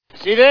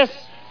See this?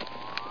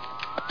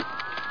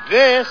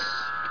 This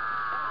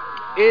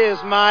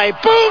is my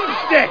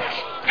boomstick!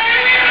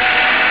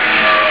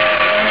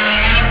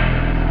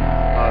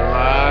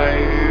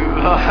 Alive!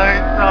 It's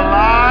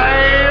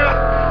alive!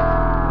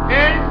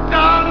 It's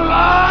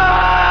alive!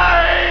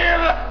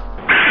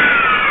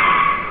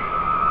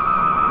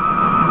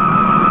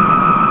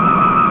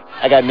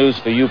 I got news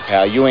for you,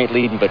 pal. You ain't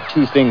leading but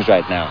two things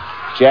right now.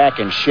 Jack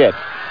and shit.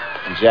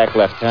 And Jack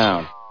left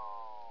town.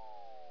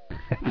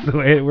 That's the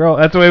way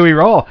we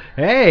roll.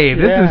 Hey,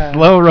 this is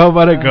Slow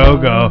Robot A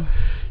Go-Go.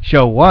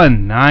 Show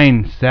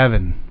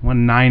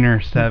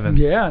 197.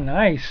 Yeah,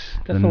 nice.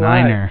 That's the a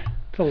niner. lot.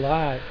 That's a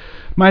lot.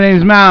 My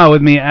name's Mao.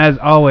 With me, as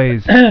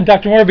always,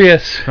 Dr.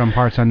 Morbius from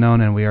Parts Unknown,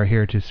 and we are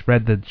here to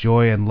spread the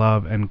joy and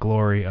love and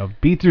glory of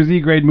B through Z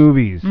grade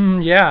movies.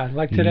 Yeah,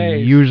 like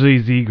today's.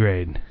 Usually Z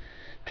grade.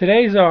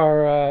 Today's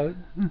are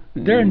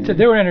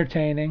they were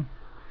entertaining.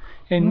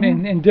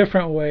 In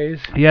different ways.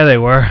 Yeah, they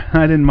were.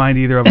 I didn't mind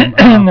either of them.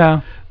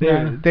 No.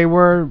 They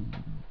were.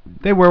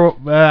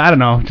 I don't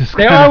know. Just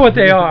they are what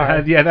they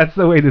are. Yeah, that's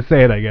the way to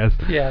say it, I guess.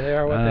 Yeah, they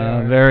are what they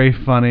are. Very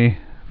funny,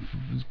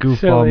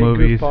 goofball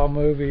movies. Goofball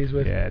movies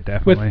with. Yeah,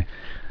 definitely.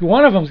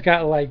 One of them's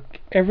got like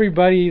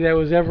everybody that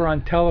was ever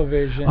on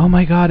television. Oh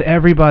my God,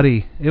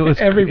 everybody! It was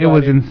everybody. It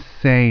was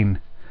insane.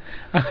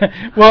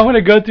 Well, I'm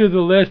gonna go through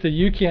the list, and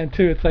you can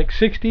too. It's like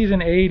 60s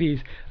and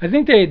 80s. I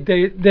think they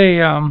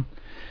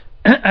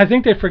I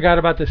think they forgot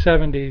about the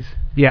 70s.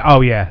 Yeah, oh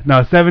yeah.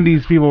 No,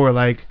 70s people were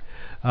like,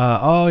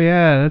 oh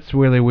yeah, that's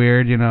really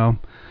weird, you know.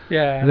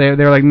 Yeah.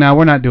 They're like, no,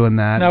 we're not doing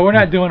that. No, we're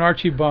not doing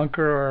Archie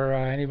Bunker or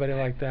anybody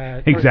like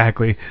that.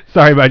 Exactly.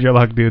 Sorry about your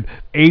luck, dude.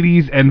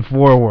 80s and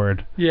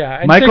forward. Yeah.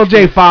 And Michael 60s.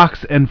 J.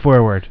 Fox and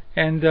forward.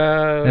 And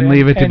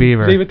Leave It to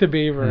Beaver. Leave It to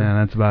Beaver. Yeah,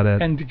 that's about it.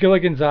 And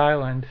Gilligan's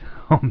Island.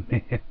 Oh,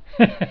 man.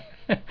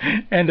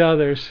 And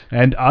others.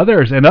 And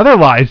other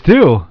lies,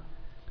 too.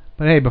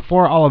 But hey,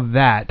 before all of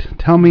that,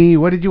 tell me,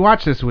 what did you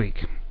watch this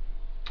week?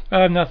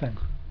 Nothing.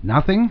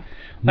 Nothing?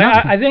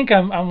 I think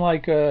I'm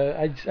like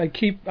I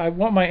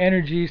want my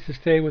energies to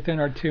stay within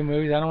our two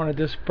movies. I don't want to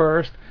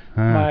disperse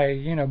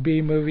my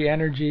B movie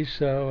energy.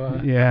 So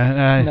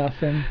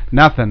nothing.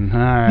 Nothing. All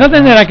right.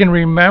 Nothing that I can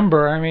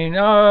remember. I mean,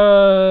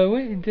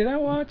 wait, did I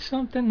watch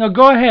something? No,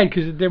 go ahead,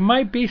 because there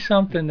might be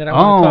something that I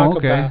want to talk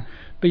about.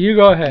 But you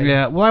go ahead.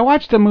 Yeah, well, I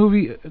watched a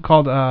movie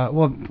called,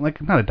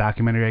 not a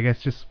documentary, I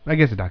guess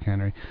a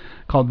documentary,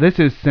 called This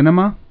Is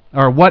Cinema,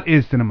 or What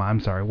Is Cinema,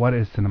 I'm sorry, What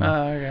Is Cinema.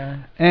 Oh, okay.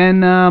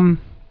 And,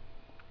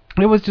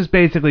 it was just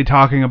basically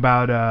talking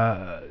about,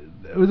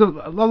 it was a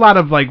lot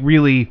of, like,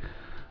 really,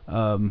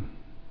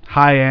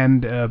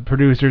 high-end,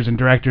 producers and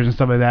directors and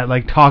stuff like that,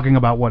 like, talking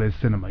about what is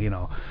cinema, you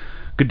know,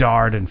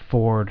 Godard and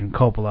Ford and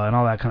Coppola and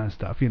all that kind of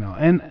stuff, you know,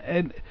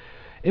 and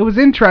it was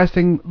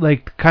interesting,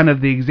 like, kind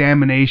of the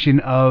examination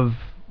of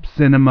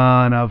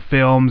cinema and of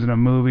films and of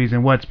movies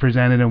and what's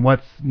presented and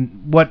what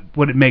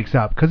it makes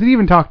up, because it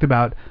even talked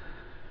about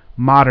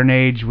modern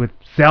age with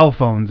cell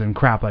phones and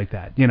crap like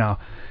that, you know.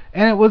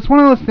 And it was one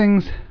of those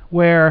things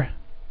where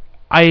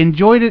I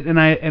enjoyed it and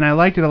I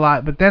liked it a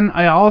lot, but then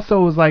I also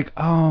was like,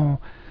 oh,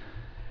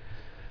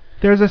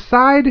 there's a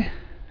side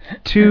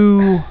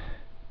to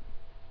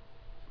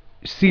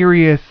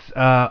serious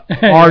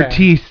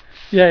artists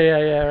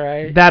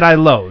right. that I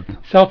loathe.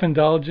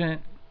 Self-indulgent.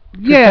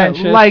 Yeah,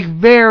 like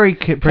very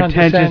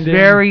pretentious,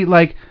 very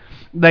like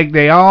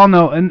they all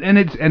know, and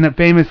it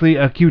famously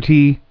a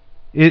QT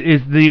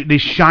is the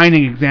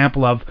shining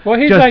example of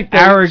he's just like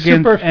the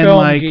arrogance super and film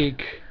like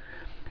geek.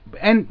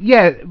 And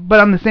yeah, but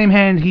on the same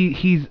hand,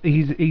 he's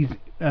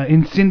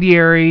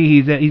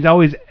incendiary. He's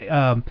always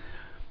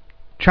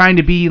trying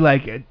to be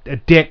like a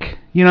dick.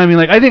 You know what I mean?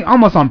 Like, I think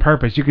almost on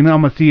purpose. You can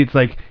almost see it's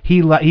like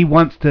he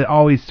wants to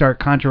always start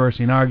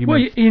controversy and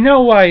arguments. Well, you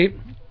know why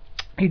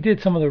he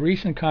did some of the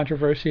recent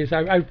controversies?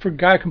 I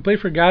completely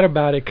forgot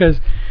about it, because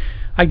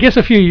I guess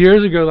a few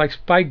years ago, like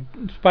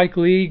Spike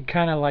Lee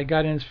kind of like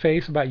got in his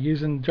face about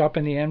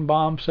dropping the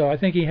N-bomb. So I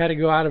think he had to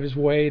go out of his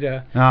way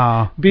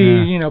to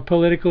be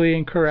politically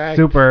incorrect.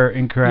 Super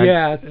incorrect.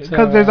 Yeah,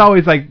 because there's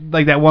always like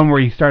that one where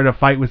he started a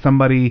fight with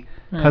somebody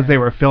because they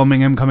were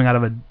filming him coming out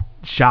of a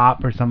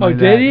shop or something like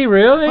that. Oh, did he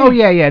really? Oh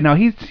yeah. No,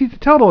 he's a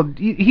total.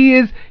 He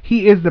is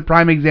the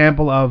prime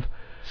example of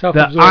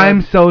self-absorbed.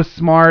 I'm so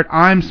smart.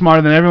 I'm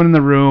smarter than everyone in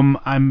the room.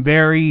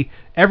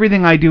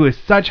 Everything I do is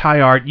such high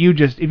art.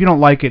 If you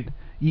don't like it,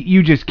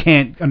 you just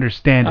can't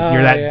understand it.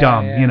 You're that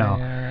dumb, you know.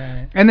 Yeah,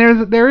 right. And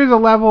there is a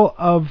level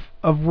of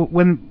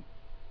when,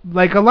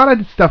 like, a lot of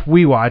the stuff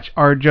we watch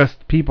are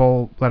just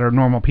people that are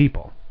normal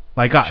people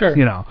like us, sure,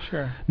 you know.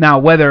 Sure. Now,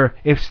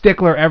 if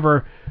Steckler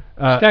ever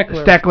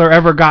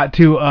got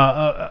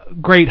to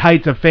great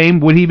heights of fame,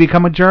 would he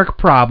become a jerk?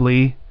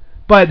 Probably.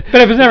 But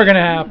if it's never going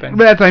to happen.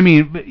 But that's what I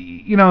mean. But,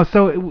 you know,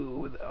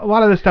 so a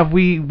lot of the stuff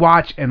we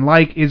watch and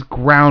like is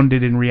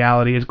grounded in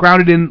reality. It's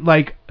grounded in,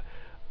 like,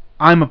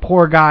 I'm a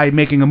poor guy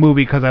making a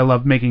movie because I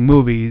love making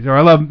movies, or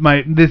I love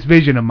this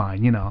vision of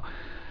mine, you know.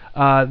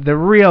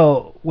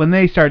 When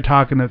they start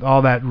talking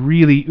all that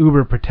really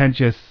uber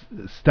pretentious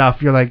stuff,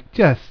 you're like,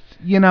 just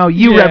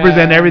you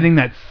represent everything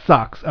that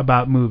sucks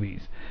about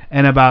movies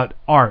and about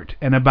art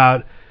and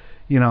about,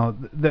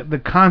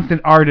 the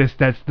constant artist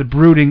that's the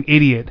brooding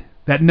idiot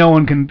that no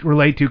one can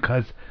relate to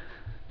because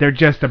they're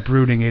just a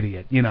brooding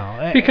idiot,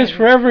 Because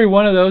for every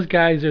one of those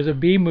guys, there's a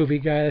B-movie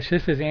guy that's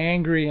just as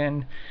angry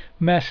and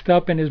messed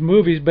up in his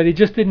movies, but he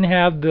just didn't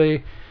have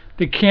the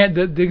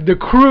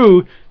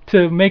crew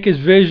to make his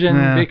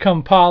vision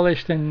become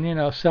polished and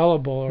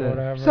sellable or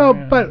whatever. So,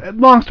 but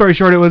long story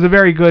short, it was a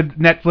very good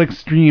Netflix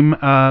stream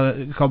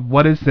called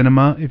What Is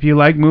Cinema. If you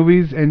like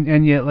movies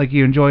and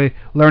you enjoy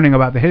learning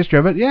about the history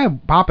of it,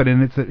 pop it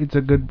in. It's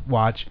a good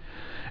watch.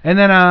 And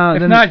then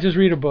if not, just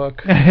read a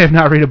book. If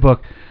not, read a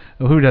book.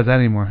 Well, who does that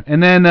anymore?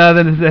 And then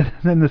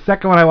then the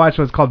second one I watched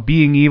was called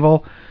Being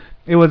Evil.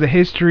 It was a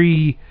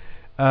history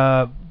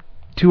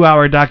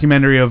 2-hour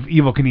documentary of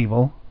Evel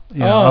Knievel.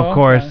 Of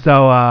course. Okay.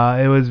 So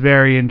it was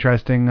very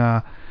interesting,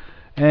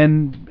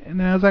 and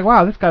I was like,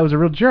 wow, this guy was a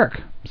real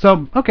jerk.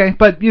 So okay,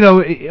 but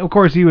of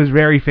course he was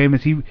very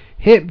famous. To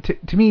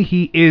me,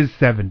 he is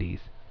 70s.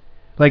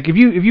 Like if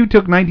you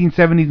took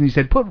 1970s and you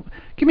said,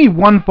 give me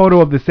one photo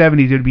of the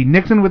 70s, it would be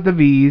Nixon with the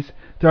V's,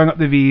 throwing up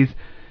the V's,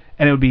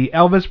 and it would be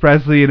Elvis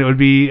Presley, and it would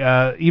be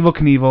Evel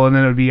Knievel, and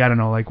then it would be, I don't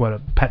know, like what,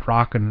 a Pet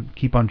Rock and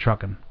Keep on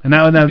Truckin'. And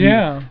that would be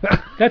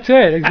that's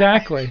it,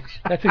 exactly.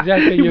 That's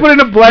exactly you put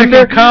in a blender. You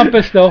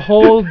encompass the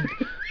whole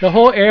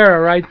era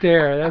right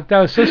there. That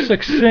was so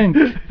succinct.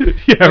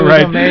 Yeah,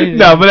 right. Amazing.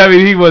 No, but I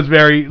mean, he was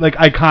very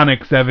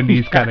iconic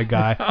 70s kind of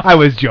guy. I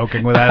was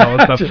joking with that whole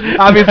stuff.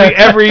 Obviously,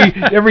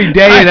 every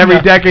day and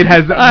every decade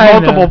has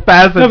multiple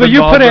facets. No, but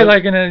you put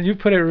it you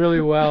put it really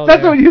well.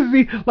 That's what you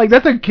see.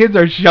 That's what kids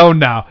are shown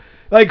now.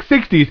 Like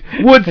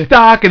 60s,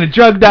 Woodstock and a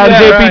drugged out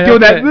hippie doing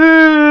that.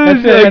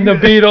 That's it, and the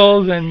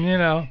Beatles and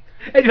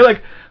And you're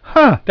like,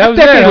 that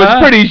decade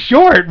was pretty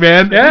short,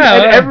 man. Yeah.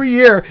 And every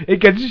year it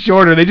gets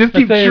shorter. They just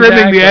keep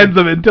trimming the ends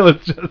of it until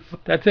it's just.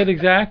 That's it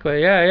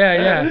exactly.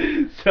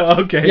 Yeah. So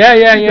okay.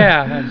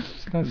 Yeah.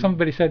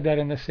 Somebody said that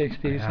in the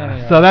 60s.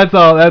 Anyway. So that's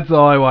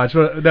all I watched.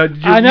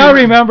 I now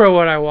remember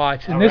what I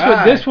watched, and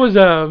this was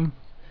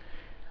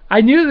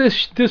I knew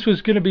this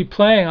was going to be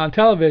playing on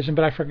television,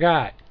 but I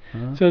forgot.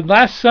 Huh? So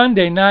last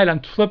Sunday night, I'm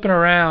flipping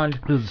around.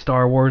 This is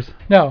Star Wars?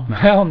 No,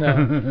 hell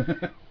no.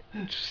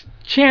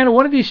 Channel,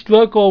 one of these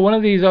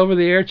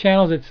over-the-air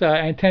channels. It's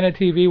Antenna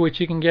TV, which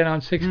you can get on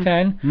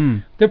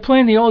 610. They're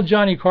playing the old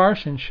Johnny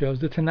Carson shows,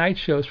 the Tonight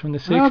shows from the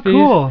 60s. Oh,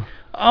 cool.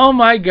 Oh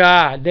my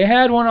God, they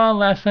had one on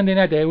last Sunday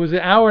night. It was an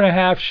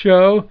hour-and-a-half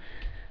show.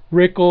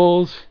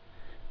 Rickles,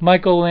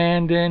 Michael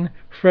Landon,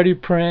 Freddie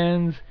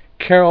Prinze,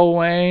 Carol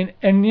Wayne,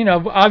 and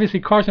obviously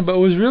Carson. But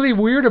what was really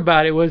weird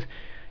about it was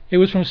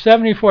from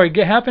 74. It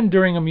happened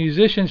during a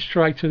musician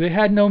strike, so they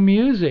had no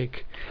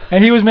music.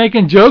 And he was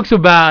making jokes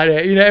about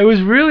it. It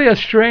was really a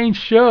strange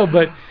show,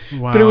 but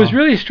it was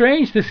really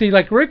strange to see,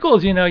 like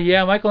Rickles,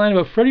 Michael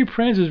Landon, but Freddie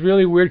Prinze is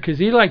really weird because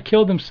he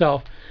killed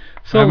himself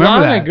so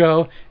long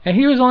ago, and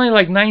he was only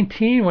like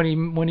 19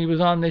 when he was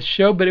on this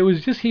show. But it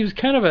was just, he was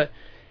kind of a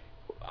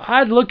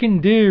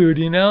odd-looking dude,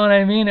 you know what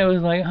I mean? It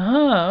was like,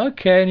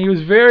 okay, and he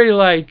was very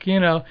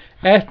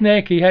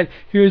ethnic.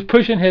 He was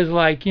pushing his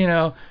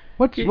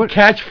What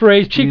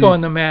catchphrase? Chico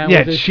and the Man.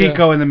 Yeah,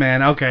 Chico and the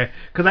Man. Okay,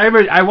 because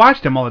I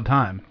watched him all the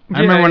time. I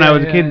remember when I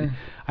was a kid.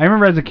 I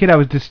remember as a kid I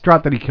was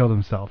distraught that he killed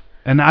himself,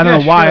 and I don't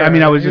know why. Sure. I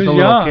mean, I was just a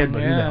little kid,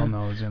 but who the hell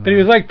knows? But he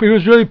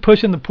was really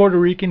pushing the Puerto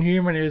Rican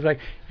humor, and he was like,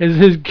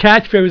 his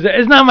catchphrase was,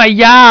 "It's not my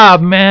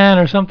job, man,"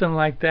 or something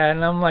like that.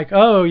 And I'm like,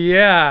 oh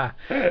yeah,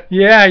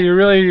 you're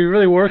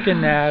really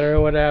working that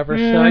or whatever.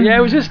 So yeah,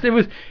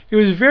 it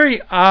was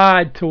very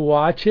odd to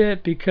watch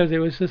it because it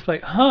was just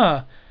like,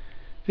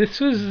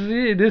 This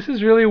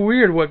is really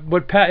weird.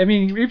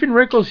 Even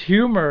Rickles'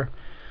 humor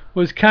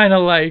was kind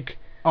of like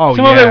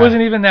some of it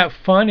wasn't even that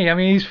funny. I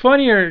mean, he's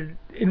funnier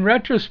in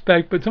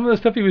retrospect, but some of the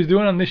stuff he was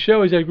doing on this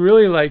show is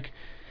really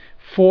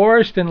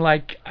forced and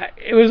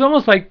it was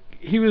almost like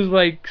he was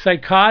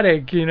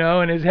psychotic,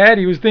 in his head.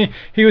 He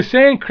was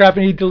saying crap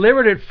and he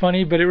delivered it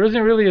funny, but it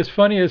wasn't really as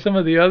funny as some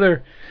of the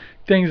other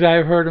things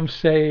I've heard him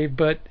say,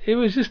 but it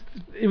was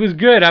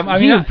good.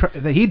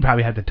 He'd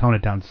probably have to tone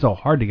it down so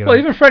hard to get. Well,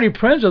 even Freddie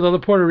Prinze with all the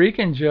Puerto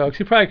Rican jokes,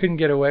 he probably couldn't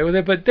get away with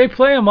it. But they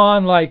play him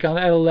on at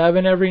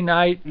 11 every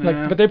night.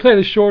 But they play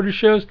the shorter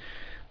shows.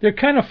 They're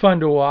kind of fun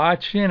to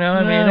watch, They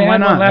had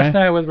one last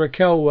night with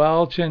Raquel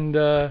Welch and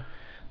who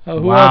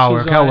else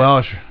was Raquel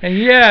Welch.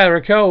 And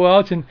Raquel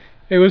Welch, and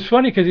it was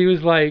funny because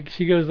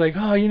she goes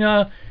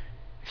oh,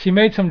 she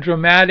made some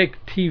dramatic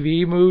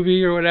TV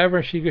movie or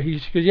whatever. She goes,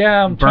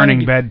 I'm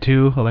Burning Bed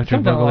 2,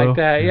 Electric Boogaloo. Something like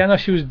that. Yeah, no,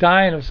 she was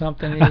dying of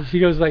something. And she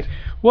goes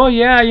well,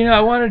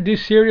 I want to do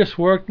serious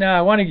work now.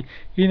 I want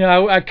to,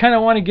 I kind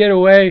of want to get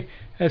away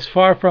as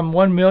far from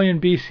 1 million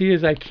BC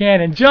as I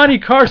can. And Johnny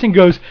Carson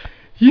goes,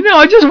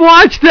 I just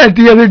watched that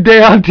the other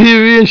day on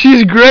TV, and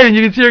she's great. And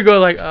you can see her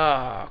go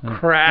oh,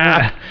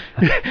 crap.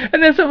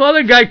 And then some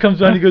other guy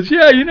comes on, he goes,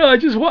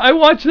 I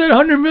watched that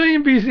 100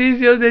 million BCs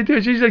the other day too.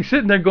 And she's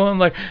sitting there going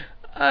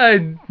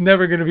I'm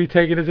never going to be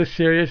taken as a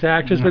serious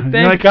actress, but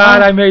thank like,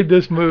 God I made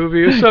this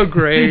movie. It was so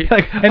great.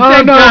 Like, and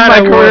thank God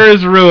my career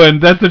is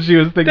ruined. That's what she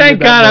was thinking.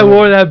 Thank God I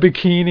wore that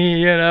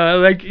bikini,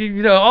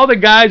 all the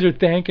guys are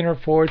thanking her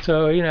for it,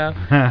 so,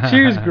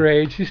 she was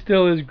great. She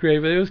still is great,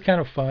 but it was kind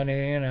of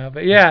funny,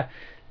 but yeah,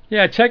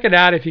 check it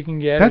out if you can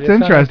get That's it.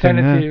 It's interesting.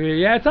 On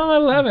TV. Yeah, it's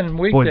on 11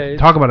 weekdays.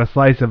 Boy, talk about a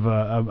slice of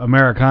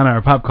Americana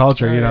or pop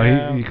culture,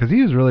 because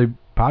he was really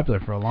popular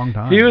for a long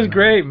time. He was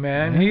great,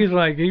 man. Yeah. He's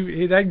like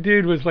that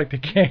dude was like the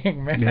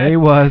king, man. Yeah, he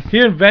was. He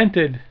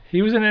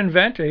was an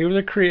inventor. He was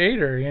a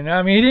creator, he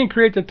didn't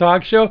create the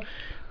talk show,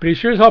 but he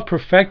sure as hell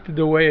perfected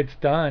the way it's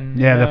done.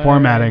 Yeah, the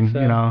formatting,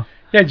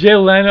 Yeah, Jay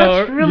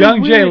Leno,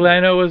 really Jay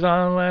Leno was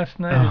on last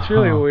night. It's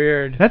really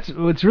weird.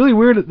 It's really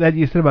weird that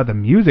you said about the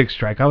music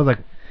strike. I was like,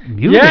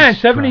 music in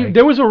strike? 70,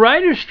 there was a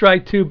writer's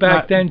strike too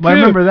back then too. I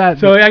remember that.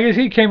 So I guess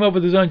he came up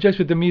with his own jokes,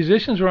 but the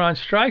musicians were on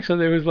strike, so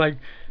there was like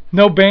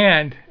no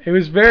band. It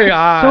was very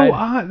odd. So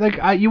odd.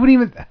 Like you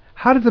wouldn't even.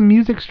 How does a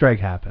music strike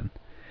happen?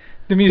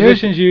 The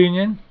musicians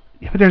union.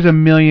 Yeah, but there's a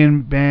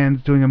million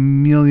bands doing a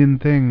million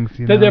things.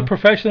 They're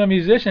professional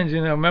musicians,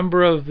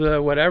 member of the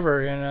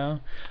whatever,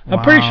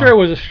 I'm pretty sure it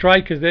was a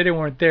strike because they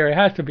weren't there. It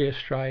has to be a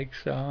strike,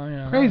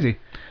 so Crazy.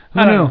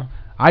 I don't know.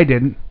 I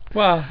didn't.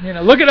 Well,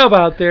 look it up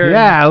out there.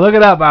 Yeah, look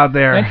it up out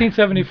there.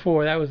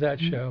 1974, that was that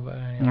show. But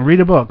anyway.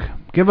 Read a book.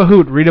 Give a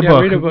hoot. Read a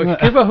book. Read a book.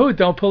 Give a hoot.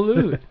 Don't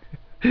pollute.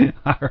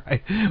 All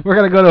right, we're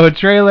gonna go to a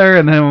trailer,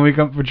 and then when we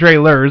come for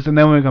trailers, and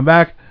then when we come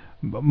back,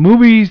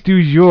 movies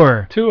du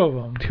jour. Two of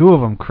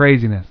them.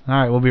 Craziness. All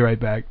right, we'll be right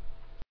back.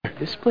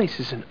 This place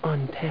is an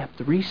untapped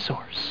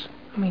resource.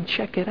 I mean,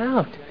 check it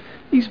out.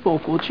 These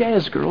vocal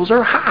jazz girls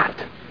are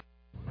hot.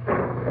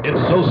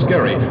 It's so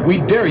scary, we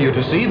dare you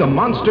to see The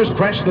Monsters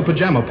Crash the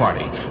Pajama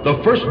Party, the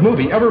first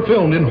movie ever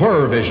filmed in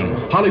Horror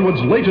Vision,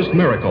 Hollywood's latest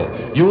miracle.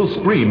 You'll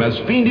scream as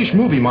fiendish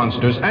movie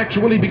monsters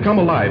actually become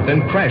alive,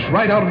 then crash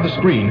right out of the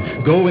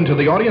screen, go into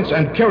the audience,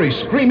 and carry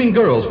screaming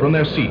girls from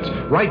their seats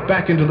right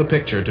back into the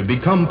picture to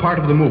become part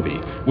of the movie.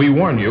 We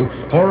warn you,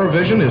 Horror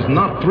Vision is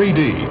not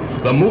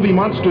 3D. The movie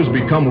monsters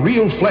become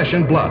real flesh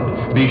and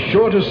blood. Be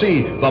sure to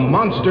see The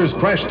Monsters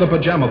Crash the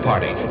Pajama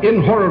Party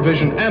in Horror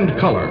Vision and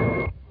color.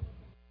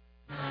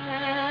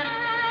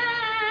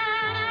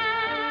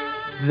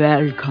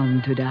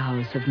 Welcome to the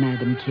house of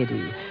Madame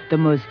Kitty, the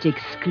most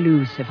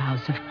exclusive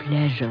house of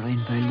pleasure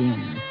in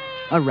Berlin.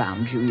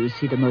 Around you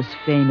see the most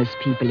famous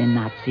people in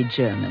Nazi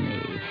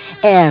Germany.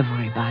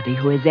 Everybody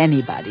who is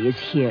anybody is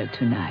here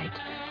tonight.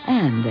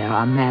 And there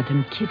are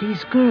Madame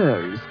Kitty's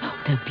girls.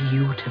 They're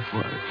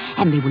beautiful,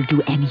 and they will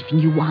do anything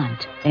you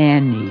want.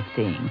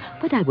 Anything.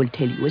 But I will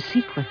tell you a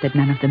secret that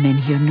none of the men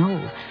here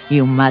know.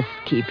 You must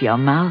keep your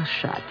mouth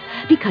shut,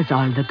 because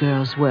all the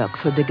girls work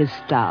for the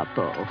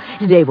Gestapo.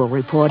 They will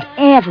report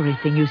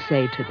everything you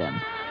say to them.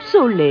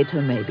 So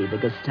later maybe the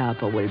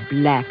Gestapo will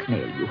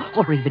blackmail you,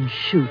 or even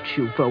shoot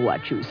you for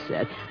what you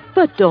said.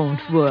 But don't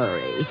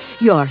worry.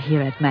 You're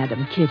here at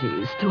Madame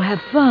Kitty's to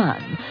have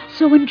fun.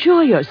 So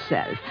enjoy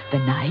yourself. The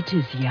night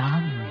is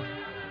young.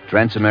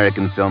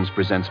 Trans-American Films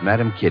presents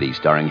Madame Kitty,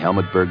 starring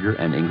Helmut Berger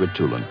and Ingrid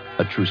Tulin.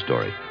 A true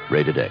story.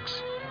 Rated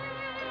X.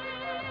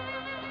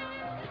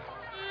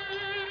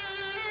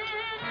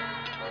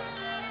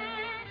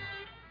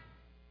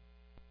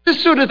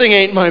 This sort of thing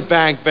ain't my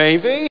bag,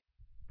 baby.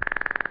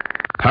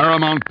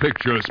 Paramount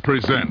Pictures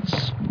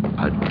presents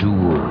a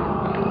dual,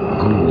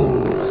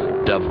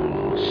 ghoul, double,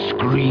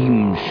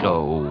 scream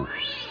show.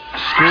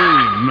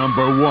 Scream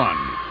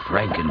 #1.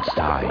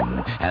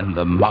 Frankenstein and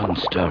the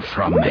Monster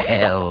from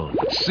Hell.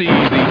 See the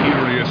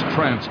eeriest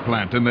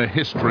transplant in the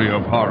history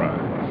of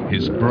horror.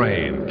 His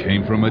brain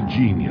came from a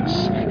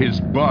genius. His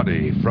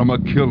body from a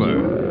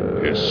killer.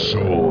 His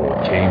soul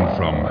came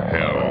from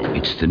hell.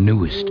 It's the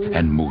newest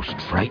and most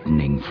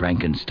frightening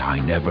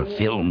Frankenstein ever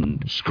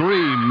filmed.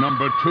 Scream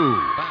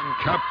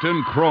 #2.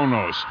 Captain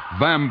Kronos,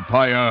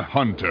 Vampire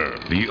Hunter.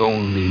 The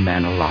only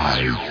man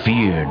alive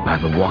feared by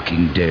the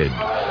walking dead.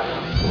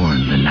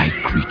 Warn the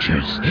night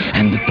creatures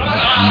and the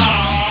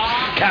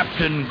blood.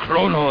 Captain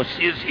Kronos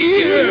is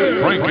here!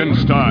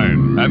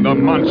 Frankenstein and the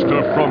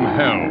Monster from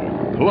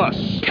Hell.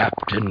 Plus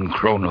Captain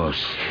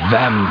Kronos,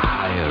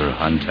 Vampire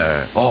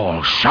Hunter.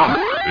 All shot.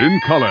 In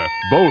color,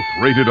 both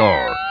rated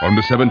R.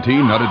 Under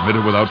 17, not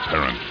admitted without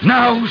parent.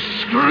 Now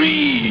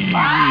scream!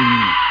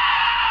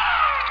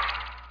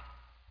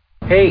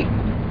 Hey,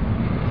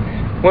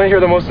 want to hear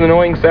the most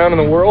annoying sound in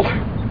the world?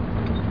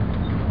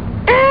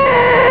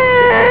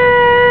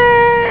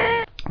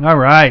 All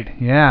right,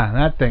 yeah,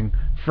 that thing.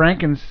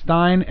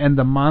 Frankenstein and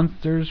the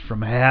Monsters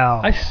from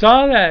Hell. I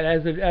saw that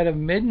at a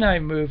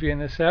midnight movie in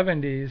the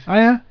 70s. Oh,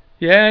 yeah?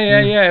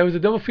 Yeah. It was a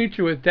double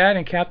feature with that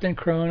and Captain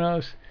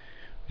Kronos,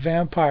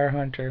 Vampire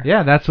Hunter.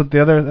 Yeah, that's what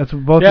both of those were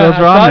on there. Yeah, I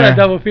saw that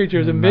double feature.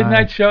 It was a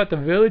midnight show at the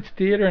Village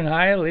Theater in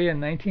Hialeah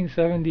in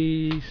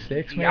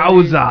 1976, maybe.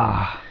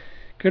 Yowza.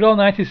 Good old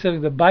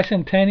 1970, the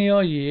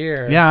bicentennial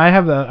year. Yeah, I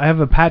have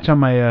a patch on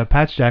my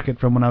patch jacket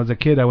from when I was a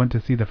kid. I went to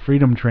see the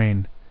Freedom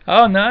Train.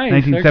 Oh, nice.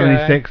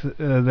 1976,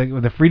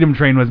 the Freedom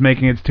Train was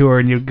making its tour,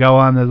 and you'd go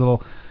on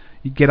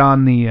you get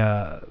on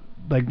the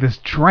like this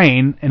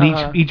train, and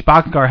each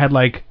boxcar had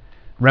like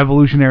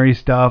revolutionary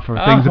stuff or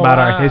things about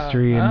our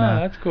history. And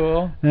that's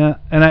cool. Yeah,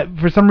 and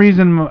for some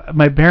reason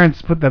my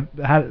parents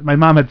my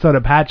mom had sewed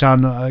a patch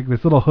on like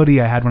this little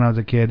hoodie I had when I was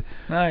a kid.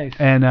 Nice.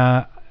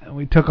 And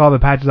we took all the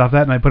patches off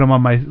that, and I put them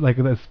on my like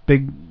this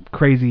big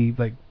crazy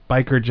like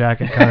biker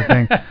jacket kind of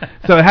thing.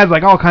 So it has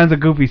like all kinds of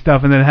goofy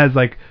stuff, and then it has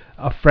like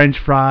a French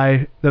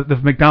fry, the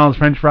McDonald's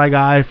French fry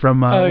guy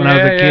from when I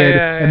was a kid,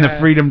 and the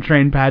Freedom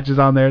Train patches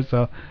on there.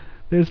 So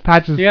there's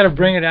patches. You got to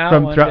bring it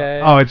out one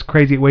day. Oh, it's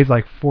crazy. It weighs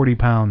like 40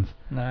 pounds.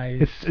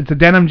 Nice. It's a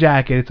denim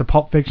jacket. It's a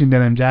Pulp Fiction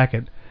denim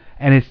jacket,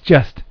 and it's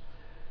just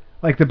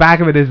like the back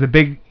of it is the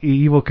big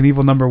Evel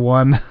Knievel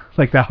 #1,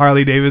 like the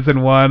Harley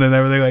Davidson one and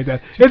everything like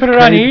that. You put it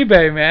on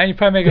eBay, man. You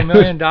probably make $1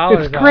 million.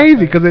 It's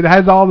crazy because it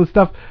has all the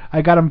stuff.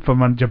 I got them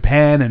from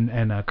Japan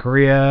and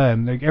Korea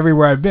and like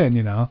everywhere I've been,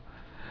 you know.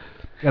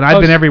 And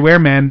I've been everywhere,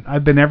 man.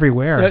 I've been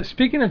everywhere.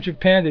 Speaking of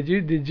Japan, did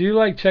you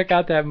like check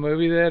out that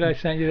movie that I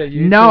sent you that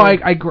YouTube? No,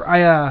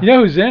 I you know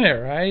who's in it,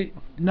 right?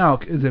 No,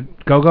 is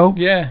it Go-Go?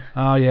 Yeah.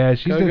 Oh yeah,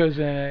 Gogo's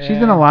in it. She's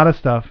in a lot of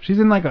stuff. She's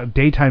in like a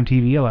daytime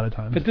TV a lot of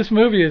times. But this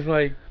movie is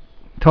like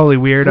totally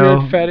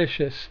weirdo. Weird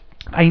fetishist.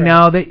 I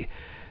know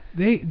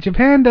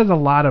Japan does a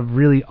lot of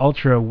really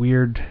ultra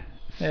weird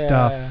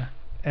stuff.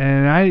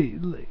 And I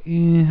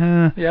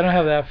don't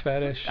have that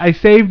fetish. I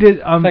saved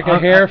it. It's like a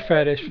hair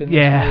fetish.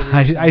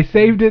 I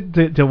saved it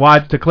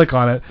to click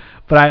on it,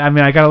 but I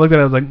mean I kind of looked at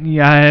it. I was like,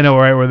 yeah, I know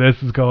right where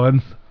this is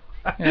going.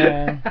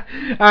 Yeah.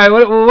 All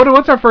right,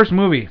 what's our first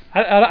movie?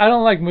 I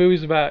don't like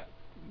movies about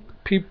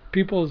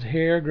people's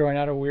hair growing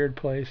out of weird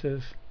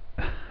places.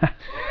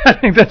 I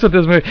think that's what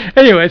this movie.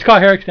 Anyway, it's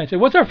called Hair Extension.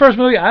 What's our first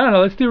movie? I don't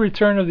know. Let's do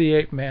Return of the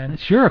Ape Man.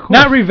 Sure, of course.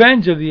 Not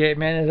Revenge of the Ape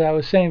Man, as I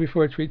was saying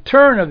before. It's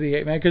Return of the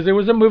Ape Man, because there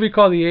was a movie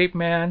called The Ape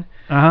Man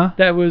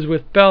that was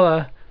with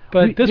Bella.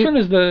 But this one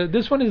is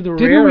the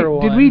rarer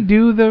one. Did we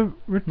do the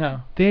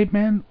Ape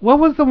Man? What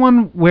was the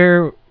one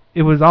where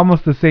it was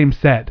almost the same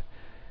set?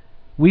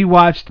 We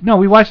watched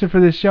it for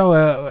this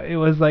show. It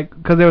was like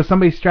because there was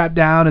somebody strapped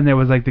down and there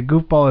was like the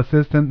goofball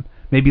assistant.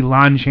 Maybe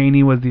Lon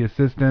Chaney was the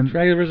assistant.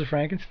 Dracula vs.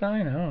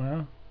 Frankenstein? I don't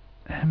know.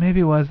 Maybe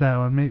it was that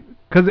one.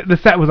 Because the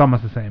set was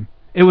almost the same.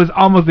 It was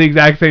almost the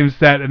exact same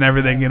set and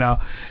everything, you know.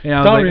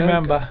 Don't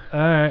remember. Okay. All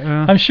right.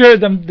 Well. I'm sure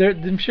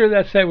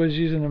that set was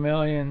using $1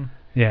 million.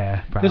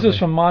 Yeah, probably. This is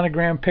from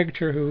Monogram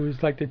Picture,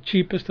 who's like the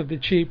cheapest of the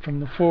cheap from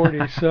the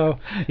 40s. So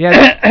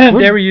yeah,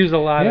 they were used a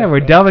lot. Yeah, we're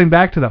delving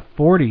back to the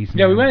 40s.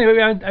 Yeah,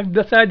 I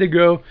decided to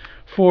go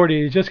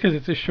 40s just because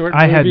it's a short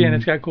movie and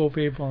it's got cool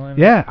people in it.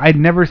 Yeah, I'd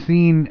never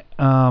seen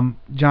John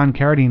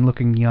Carradine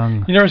looking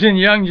young. You never seen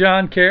young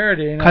John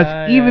Carradine?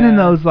 Because even in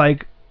those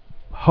like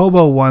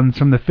hobo ones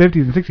from the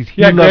 50s and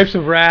 60s, Grapes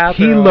of Wrath.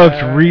 He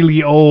looked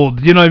really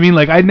old. You know what I mean?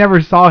 Like I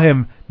never saw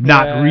him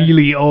not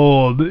really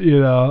old. You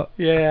know?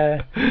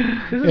 Yeah.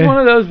 This is one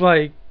of those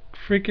like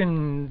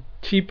freaking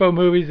cheapo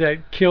movies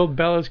that killed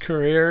Bella's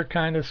career,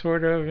 kind of,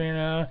 sort of, you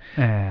know.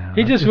 Yeah,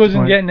 he just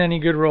wasn't getting any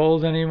good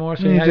roles anymore,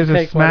 so he had to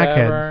take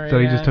whatever. So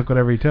he just took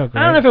whatever he took.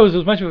 Right? I don't know if it was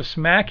as much of a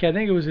smackhead. I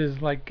think it was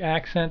his like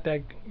accent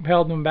that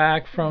held him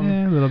back from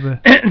a little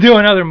bit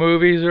doing other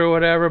movies or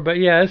whatever. But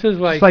yeah, this is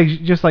like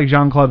just like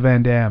Jean-Claude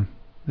Van Damme.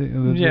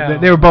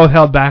 They were both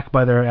held back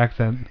by their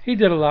accent. He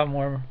did a lot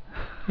more.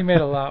 He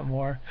made a lot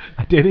more.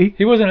 Did he?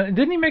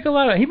 Didn't he make a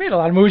lot of? He made a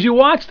lot of movies. You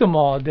watched them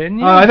all, didn't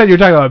you? Oh, I thought you were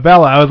talking about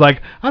Bella. I was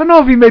like, I don't know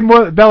if he made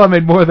more. Bella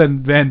made more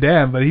than Van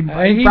Damme, but he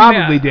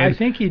probably did. I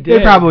think he did.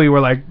 They probably were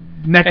like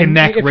neck and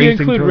neck if racing. If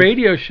you include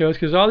radio shows,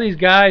 because all these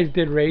guys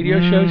did radio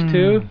shows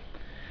too,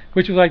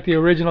 which was like the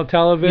original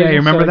television. Yeah, you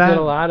remember that? Did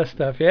a lot of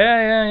stuff.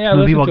 Yeah.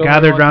 When people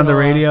gathered around the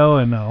radio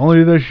and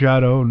only the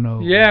shadow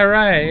knows. Yeah,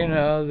 right. You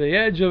know, the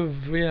edge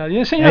of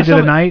Edge of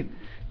the Night.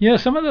 Yeah,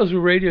 some of those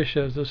were radio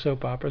shows, those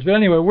soap operas. But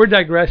anyway, we're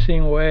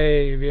digressing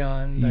way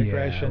beyond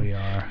digression. Yeah, we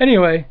are.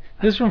 Anyway,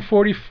 this is from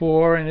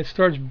 1944, and it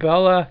stars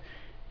Bella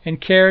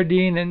and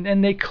Carradine,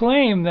 and they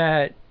claim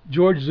that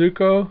George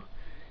Zucco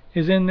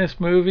is in this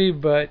movie,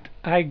 but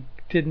I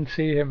didn't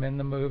see him in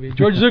the movie.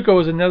 George Zucco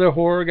was another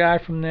horror guy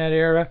from that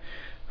era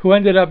who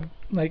ended up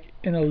like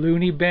in a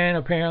loony bin,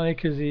 apparently,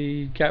 because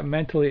he got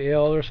mentally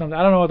ill or something.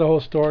 I don't know what the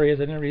whole story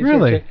is. I didn't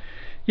research it.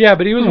 Yeah,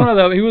 but he was one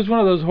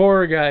of those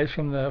horror guys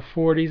from the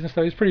 40s and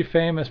stuff. He's pretty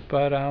famous,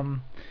 but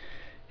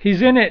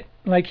he's in it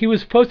like he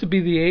was supposed to be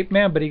the Ape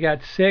Man, but he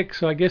got sick.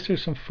 So I guess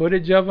there's some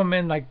footage of him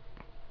in like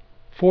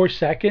 4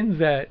 seconds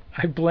that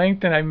I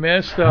blinked and I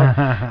missed. So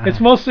it's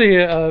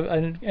mostly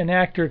an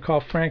actor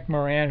called Frank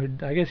Moran,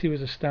 who I guess he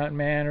was a stunt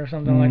man or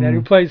something like that,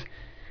 who plays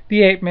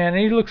the Ape Man,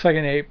 and he looks like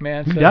an ape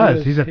man. So he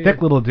does. He's a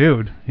thick little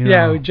dude.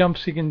 Who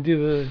jumps. He can do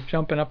the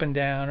jumping up and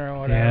down or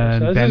whatever. Yeah,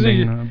 so and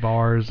bending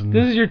bars. And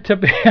this is your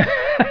typical.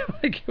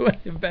 Like you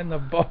wouldn't have bend the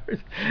bars.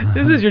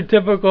 This is your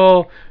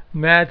typical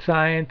mad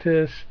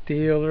scientist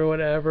deal or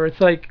whatever.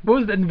 It's like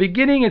in the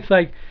beginning. It's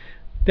like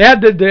they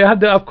have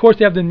of course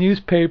they have the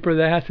newspaper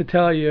that has to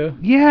tell you.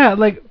 Yeah,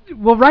 like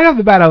right off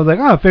the bat I was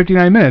like,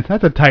 59 minutes.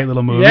 That's a tight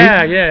little movie.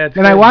 Yeah.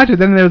 And I watched it.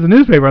 Then there was a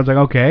newspaper. I was like,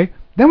 okay.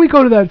 Then we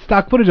go to that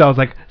stock footage. I was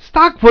like,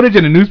 stock footage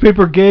in a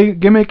newspaper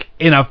gimmick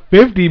in a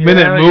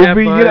 50-minute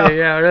movie? Buddy, you know?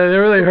 Yeah,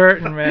 they're really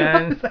hurting,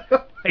 man.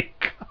 Oh my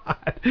God.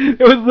 It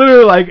was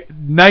literally like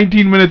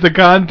 19 minutes of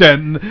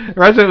content, and the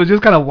rest of it was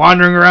just kind of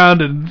wandering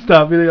around and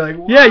stuff. And you're like,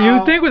 wow. Yeah, you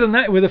would think with a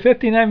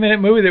 59-minute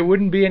movie there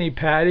wouldn't be any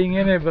padding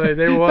in it, but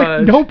there was.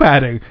 Like, no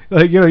padding.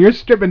 Like, you're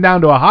stripping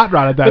down to a hot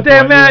rod at that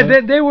point.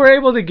 But they were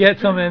able to get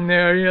some in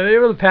there. They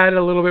were able to pad it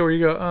a little bit where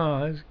you go,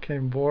 oh, this is kind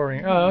of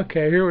boring. Oh,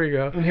 okay, here we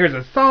go. And here's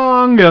a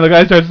song. The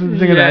guy starts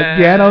singing that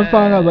piano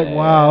song. I was like,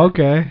 wow,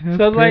 okay. That's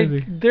so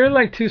crazy. like they're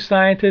like two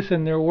scientists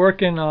and they're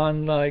working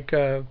on like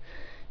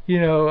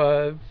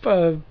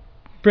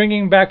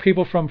bringing back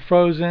people from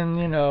frozen,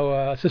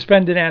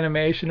 suspended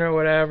animation or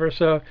whatever.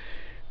 So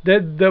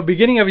the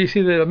beginning of it, you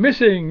see the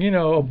missing,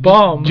 a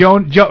bum.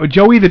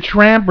 Joey the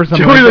Tramp or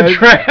something. Joey like the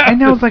Tramp.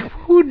 And I was like,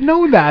 who'd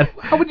know that?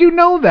 How would you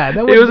know that?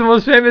 It was the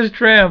most famous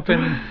tramp.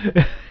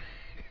 And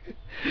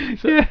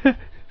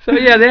So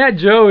they had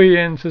Joey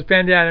in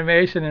suspended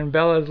animation, and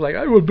Bella's like,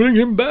 I will bring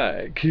him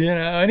back,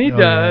 and he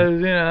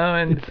does,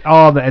 and it's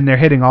all and they're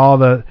hitting all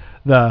the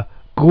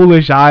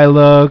ghoulish eye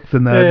looks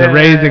and the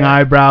raising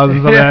eyebrows and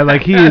stuff like that.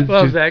 Like he is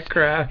loves that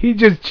crap. He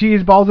just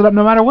cheese balls it up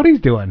no matter what he's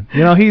doing.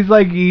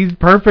 He's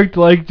perfect.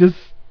 Like just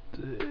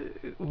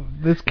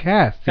this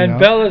cast. And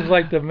Bella's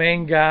like the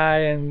main guy,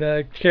 and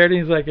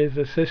Carradine's like his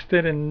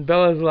assistant, and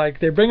Bella's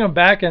like they bring him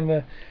back, and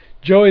the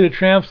Joey the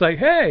Tramp's like,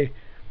 hey.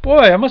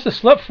 Boy, I must have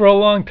slept for a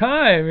long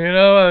time, Yeah,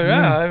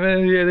 I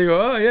mean, they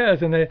go, oh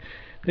yes, and they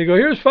go,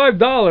 here's $5,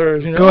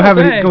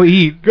 Go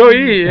eat. Go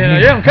eat.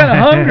 Yeah, I'm kind of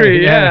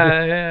hungry.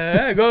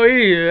 Yeah, go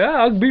eat. Yeah,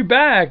 I'll be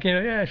back.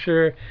 Yeah,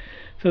 sure.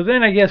 So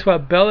then I guess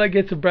Bella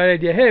gets a bright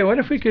idea. Hey, what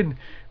if we could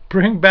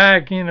bring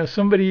back,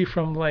 somebody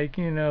from like,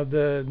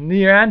 the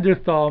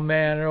Neanderthal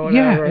man or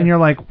whatever. Yeah, and you're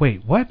like,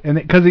 wait, what? And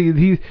because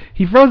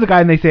he froze the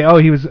guy, and they say, oh,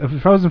 he was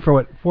frozen for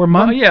what, 4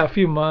 months? Oh yeah, a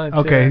few months.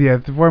 Okay, yeah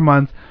 4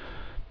 months.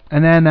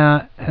 And then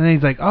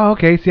he's like, oh,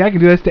 okay, see, I can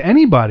do this to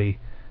anybody.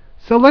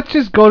 So let's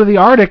just go to the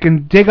Arctic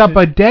and dig up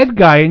a dead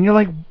guy. And you're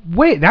like,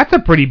 wait, that's a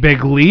pretty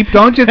big leap,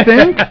 don't you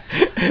think?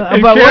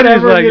 But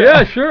whatever. Like,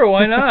 yeah, sure,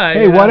 why not?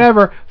 Hey,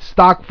 whatever.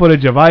 Stock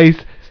footage of ice,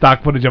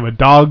 stock footage of a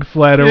dog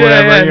sled or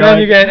whatever.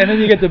 Yeah, and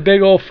then you get the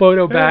big old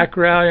photo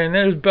background, and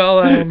there's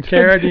Bella and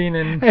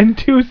Carradine and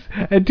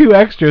two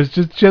extras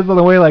just chiseling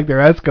away like they're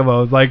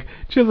Eskimos, like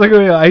chiseling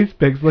away ice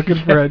picks looking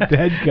for a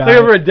dead guy.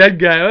 Looking for a dead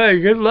guy. Hey,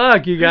 good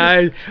luck, you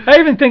guys. I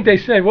even think they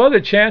said, what are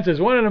the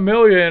chances? 1 in a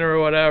million or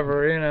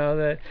whatever,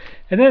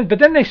 that. But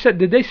then they said,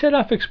 did they set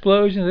off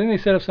explosions? I think they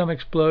set off some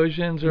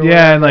explosions or whatever.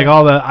 And like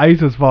all the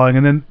ice was falling,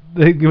 and then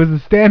it was the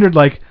standard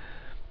like.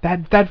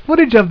 That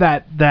footage of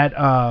that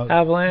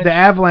avalanche, the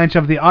avalanche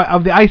of the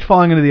ice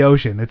falling into the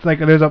ocean. It's like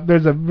there's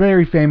a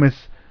very famous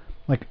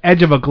like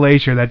edge of a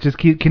glacier that just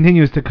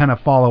continues to kind of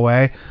fall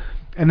away,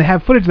 and they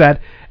have footage of that,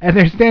 and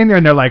they're standing there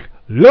and they're like,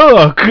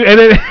 look, and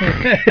then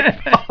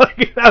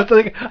I was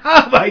like,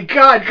 oh my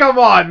God, come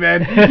on,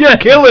 man, you're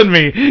killing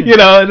me,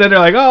 And then they're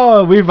like,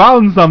 oh, we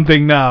found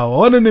something now,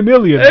 1 in a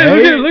million.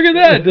 Hey, look at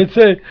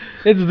that!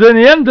 It's the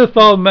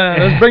Neanderthal man.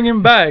 Let's bring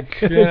him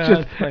back.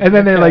 And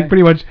then they like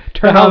pretty much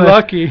turn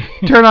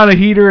on a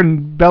heater,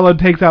 and Bella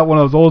takes out one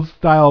of those old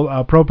style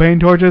propane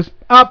torches.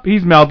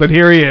 He's melted.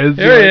 Here he is.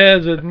 Here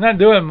he is. Not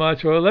doing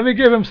much. Well, let me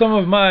give him some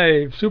of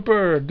my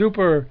super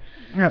duper.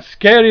 Yeah.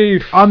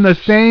 Scary. On the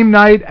same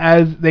night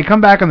as they come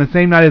back on the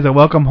same night as a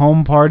welcome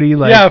home party,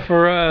 like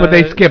but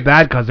they skip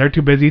that because they're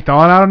too busy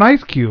thawing out an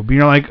ice cube. And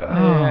you're like,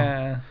 oh.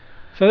 Yeah.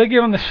 So they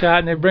give him the shot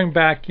and they bring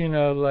back,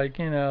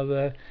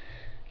 the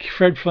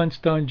Fred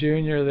Flintstone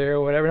Jr. there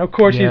or whatever. And of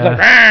course he's like,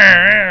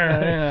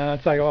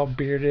 it's like all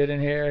bearded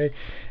and hairy.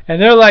 And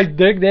they're like,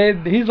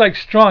 he's like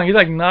strong. He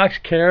like knocks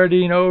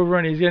Carradine over,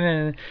 and he's getting.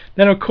 And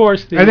then of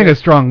course, I think a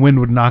strong wind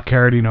would knock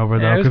Carradine over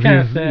though,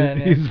 because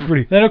he's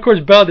pretty. Then of course,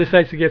 Bell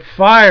decides to get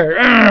fired.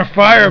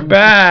 Fire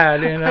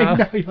bad, I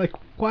know. You're like,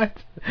 what?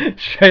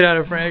 Straight out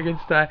of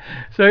Frankenstein.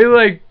 So he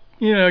like,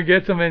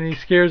 gets him and he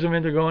scares him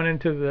into going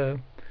into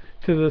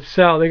the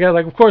cell. They got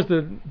like, of course,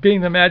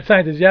 being the mad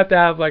scientist, you have to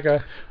have like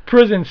a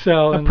prison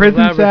cell. A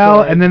prison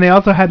cell, and then they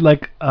also had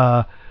like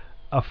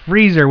a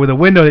freezer with a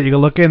window that you could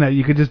look in that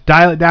you could just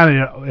dial it down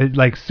and it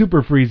like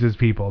super freezes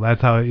people.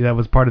 That's how that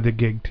was part of the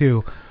gig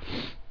too.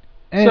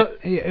 And,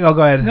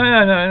 go ahead.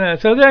 No.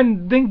 So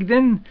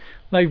then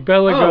like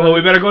Bella goes. Well,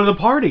 we better go to the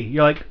party.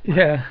 You're like,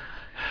 yeah,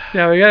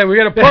 we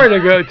got a party to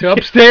go to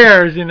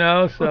upstairs,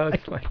 So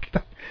it's like,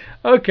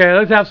 okay,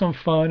 let's have some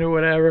fun or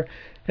whatever.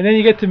 And then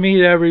you get to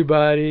meet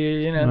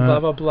everybody, blah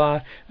blah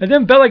blah. And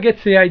then Bella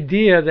gets the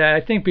idea that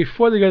I think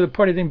before they go to the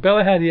party, I think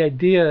Bella had the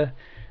idea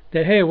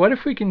that, hey, what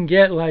if we can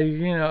get like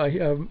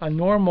a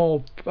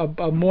normal,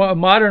 a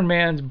modern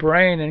man's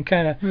brain and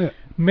kind of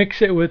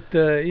mix it with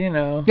the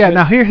Yeah.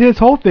 Now here his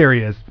whole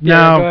theory is.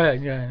 Yeah. Go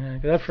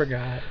ahead. I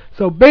forgot.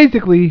 So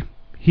basically,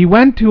 he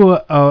went to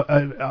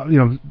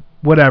a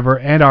whatever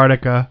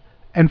Antarctica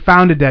and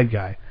found a dead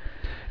guy.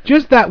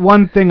 Just that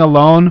one thing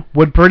alone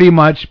would pretty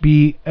much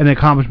be an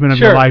accomplishment of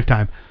your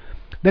lifetime.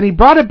 Then he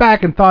brought it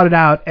back and thought it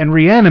out and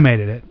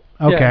reanimated it.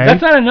 Okay. Yeah,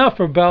 that's not enough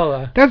for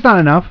Bella. That's not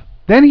enough.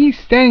 Then he's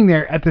standing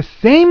there at the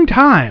same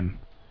time,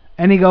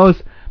 and he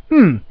goes,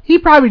 he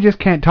probably just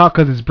can't talk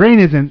because his brain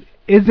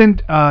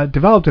isn't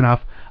developed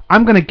enough.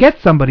 I'm going to get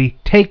somebody,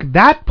 take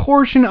that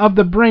portion of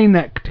the brain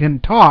that can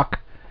talk,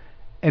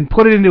 and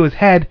put it into his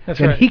head,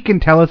 and he can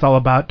tell us all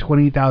about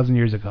 20,000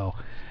 years ago.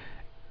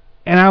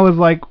 And I was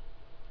like,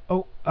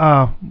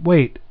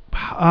 wait.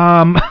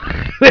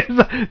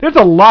 There's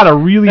a lot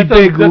of really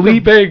big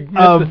leaps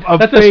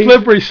that's a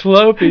slippery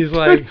slope. He's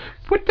like,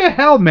 what the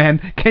hell,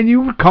 man? Can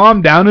you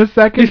calm down a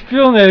second? He's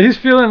feeling it. He's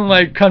feeling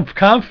like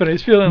confident.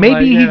 He's feeling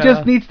maybe like, he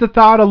just needs to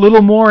thaw out a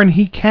little more and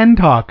he can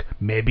talk.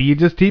 Maybe you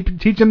just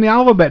teach him the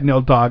alphabet and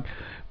he'll talk.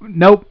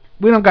 Nope.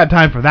 We don't got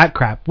time for that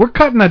crap. We're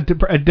cutting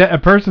a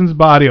person's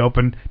body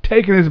open,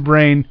 taking his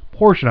brain,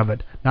 portion of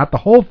it, not the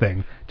whole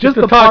thing. Just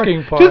the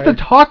talking part. Just the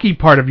talky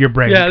part of your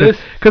brain. Yeah,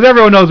 because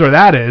everyone knows where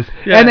that is.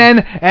 Yeah. And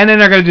then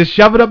they're gonna just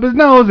shove it up his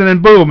nose, and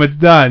then boom, it's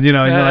done. You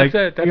know. And that's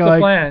it. That's the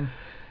plan.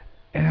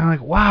 And I'm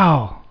like,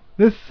 wow.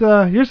 This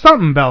you're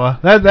something, Bella.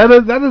 That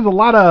is a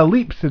lot of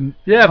leaps and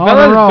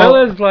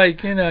Bella's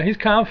like, he's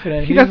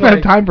confident. He doesn't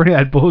have time for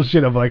that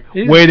bullshit of like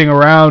waiting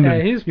around. Yeah,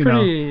 he's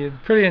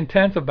pretty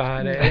intense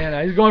about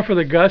it. He's going for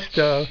the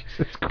gusto.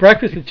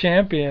 Breakfast of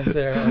Champions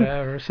there, or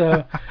whatever.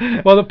 So,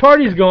 while the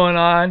party's going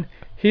on,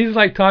 he's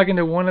like talking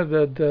to one of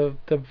the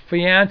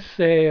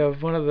fiance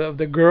of one of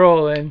the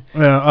girl and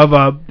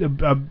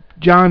of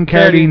John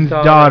Carradine's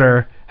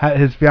daughter,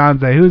 his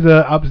fiance, who's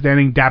a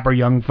upstanding, dapper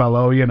young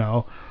fellow,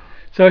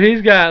 So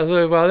he's got,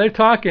 while they're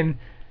talking,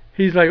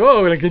 he's like, oh,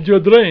 I'm going to get you a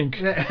drink.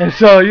 And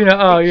so,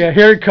 oh, yeah,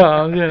 here it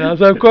comes,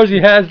 So, of course, he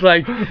has,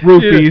 like...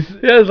 Rupees.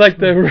 He has, like,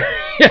 the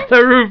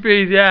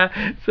rupees,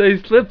 yeah. So he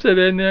slips it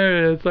in there,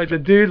 and it's like the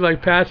dude,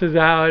 like, passes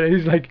out. And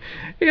he's like,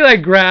 he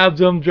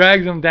grabs him,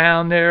 drags him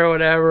down there or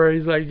whatever.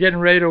 He's, like, getting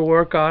ready to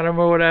work on him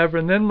or whatever.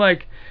 And then,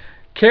 like,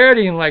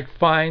 Carradine, like,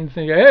 finds,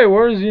 and he goes, hey,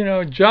 where's,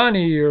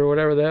 Johnny or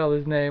whatever the hell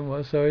his name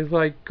was. So he's,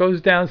 like,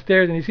 goes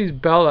downstairs, and he sees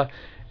Bella.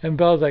 And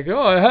Bella's like, oh,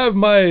 I have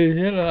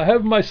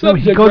my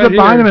subject. He goes right up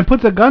behind him and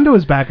puts a gun to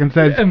his back and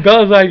says... And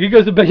Bella's like, he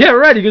goes to Bella, yeah,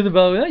 right. He goes to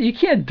Bella, you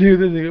can't do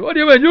this. He goes, what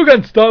do you mean? You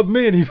can't stop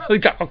me. And he's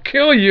like, I'll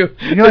kill you.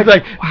 And you're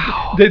like,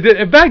 wow.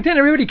 Back then,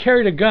 everybody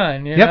carried a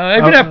gun, Even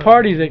at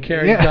parties, they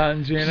carried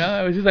guns, It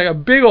was just like a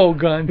big old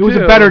gun, It was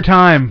a better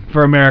time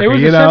for America, It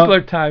was a simpler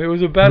time. It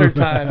was a better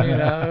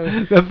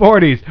time, The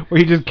 40s, where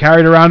he just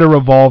carried around a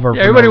revolver for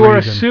everybody no wore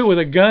reason. a suit with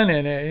a gun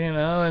in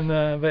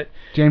it, but...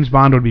 James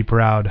Bond would be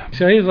proud.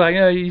 So he's like,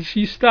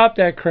 you stop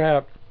that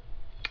crap,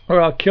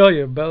 or I'll kill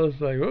you. Bella's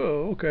like,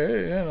 oh,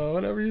 okay,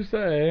 whatever you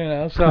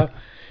say, So,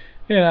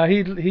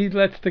 he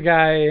lets the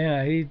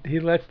guy, he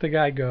lets the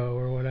guy go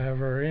or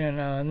whatever,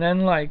 And then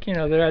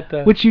they're at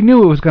the... Which you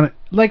knew it was gonna,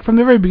 from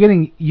the very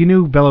beginning, you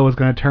knew Bella was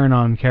gonna turn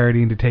on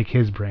Carradine to take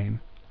his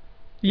brain.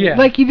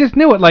 Yeah. You just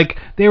knew it.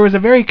 There was a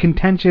very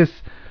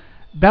contentious...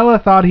 Bella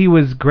thought he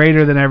was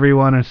greater than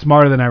everyone and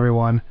smarter than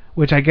everyone,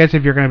 which I guess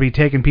if you're going to be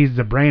taking pieces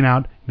of brain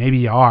out, maybe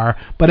you are.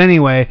 But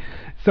anyway,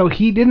 so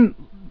he didn't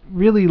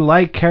really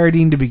like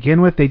Carradine to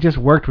begin with. They just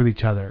worked with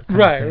each other.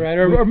 Right.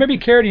 Or maybe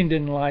Carradine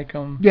didn't like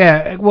him.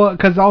 Yeah, well,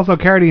 because also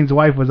Carradine's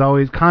wife was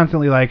always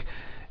constantly like,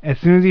 as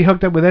soon as he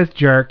hooked up with this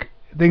jerk,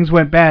 things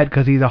went bad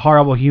because he's a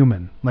horrible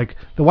human.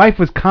 The wife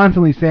was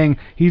constantly saying,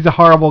 he's a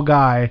horrible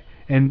guy,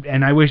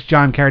 and I wish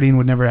John Carradine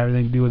would never have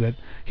anything to do with it.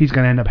 He's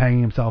going to end up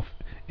hanging himself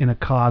in a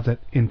closet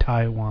in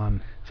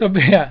Taiwan. So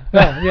yeah,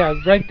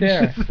 right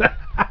there. Boom!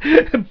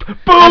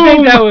 I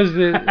think that was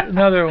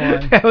another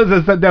one. that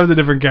was a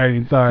different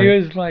Carradine. Sorry.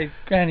 He was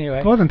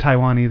anyway. It wasn't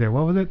Taiwan either.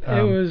 What was it?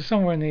 It was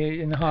somewhere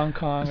in Hong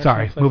Kong.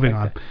 Sorry, moving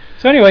on.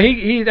 So anyway,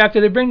 he after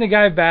they bring the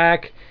guy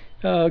back,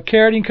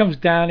 Carradine comes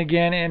down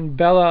again, and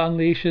Bella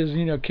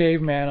unleashes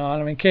Caveman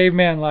on him, and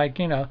Caveman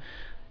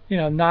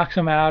knocks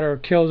him out or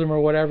kills him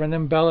or whatever, and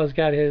then Bella's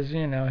got his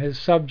his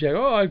subject.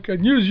 Oh, I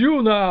can use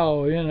you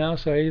now,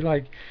 So he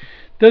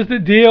does the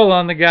deal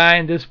on the guy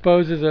and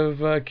disposes of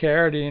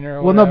Carradine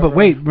or whatever. Well, no, but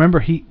wait, remember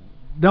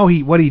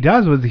what he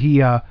does was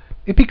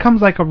it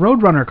becomes like a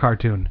Roadrunner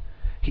cartoon.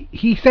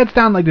 He sets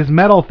down this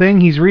metal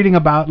thing. He's reading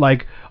about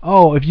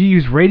if you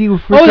use radio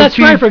frequencies. Oh, that's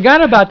right. I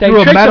forgot about that.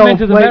 He tricks him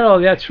into the metal.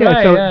 That's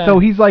right. So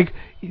he's like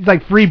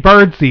free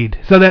birdseed.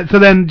 So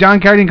then John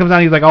Carradine comes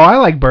out. He's like, oh, I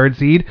like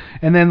birdseed.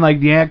 And then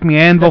the Acme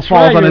Anvil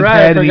falls on his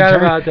head,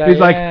 and he's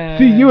like,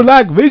 see, you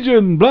lack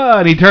vision,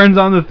 blood. He turns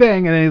on the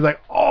thing, and then he's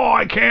like, oh,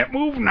 I can't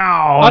move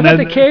now. I thought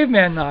the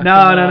caveman knocked him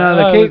out.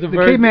 No.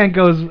 The caveman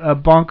goes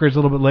bonkers a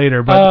little bit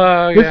later,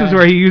 but this is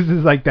where he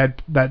uses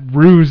that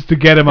ruse to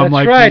get him. That's I'm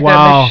like, right,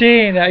 wow. That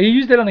machine. He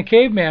used it on the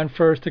caveman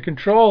first to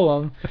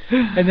control him,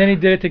 and then he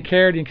did it to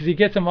Carradine because he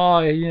gets them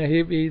all.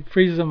 He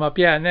freezes them up.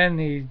 Yeah, and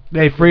then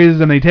they freezes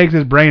him. He takes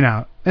his brain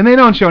out, and they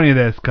don't show any of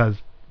this because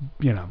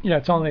Yeah,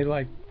 it's only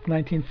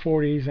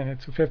 1940s, and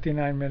it's a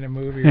 59-minute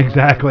movie.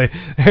 Exactly.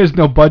 There's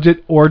no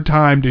budget or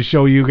time to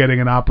show you getting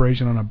an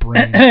operation on a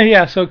brain.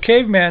 Yeah, so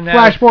Caveman now...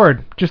 Flash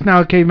forward. Just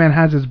now Caveman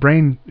has his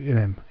brain in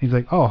him. He's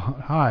like, oh,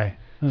 hi.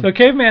 So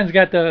Caveman's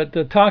got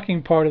the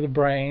talking part of the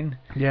brain.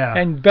 Yeah.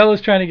 And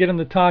Bella's trying to get him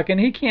to talk, and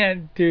he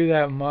can't do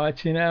that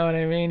much, you know what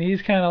I mean?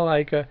 He's kind of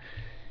like a...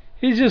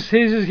 he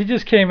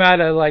just came out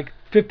of like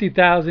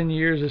 50,000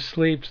 years of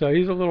sleep, so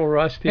he's a little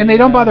rusty. And they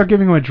don't bother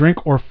giving him a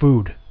drink or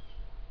food.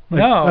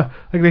 No.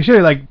 Like they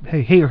should, like,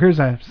 hey, here's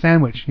a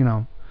sandwich, you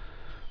know,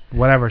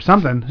 whatever,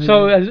 something.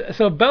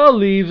 So Bella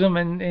leaves him,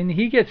 and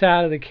he gets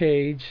out of the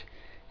cage,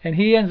 and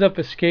he ends up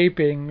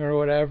escaping or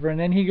whatever, and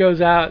then he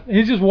goes out.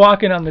 He's just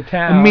walking on the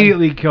town.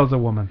 Immediately kills a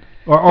woman.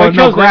 Or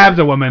no, grabs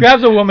a woman.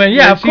 Grabs a woman,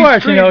 yeah, of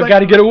course, like, got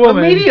to get a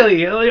woman.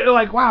 Immediately,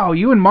 like, wow,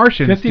 you and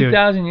Martians,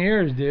 50,000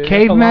 years, dude.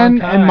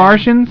 Cavemen and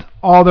Martians,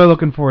 all they're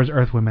looking for is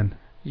Earth women.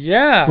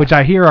 Yeah. Which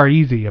I hear are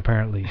easy,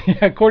 apparently.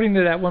 Yeah, according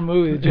to that one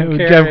movie, Jim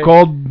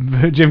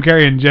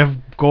Carrey and Jeff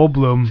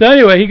Goldblum. So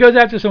anyway, he goes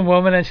after some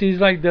woman, and she's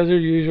like, does her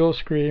usual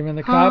scream, and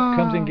the cop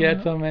comes and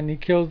gets him, and he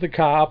kills the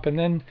cop, and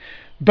then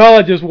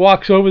Bella just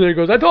walks over there and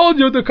goes, I told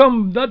you to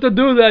come, not to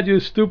do that,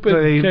 you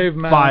stupid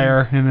caveman.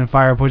 Fire, and then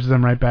fire pushes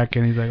him right back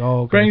in. He's like,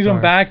 oh, okay, brings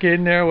him back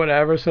in there,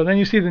 whatever. So then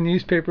you see the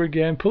newspaper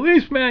again.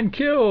 Policeman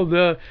killed.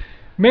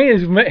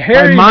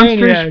 Hairy monstrous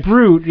maniac.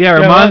 brute. Yeah,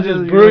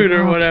 monstrous brute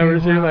or whatever.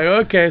 So you're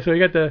like, okay, so we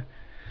got the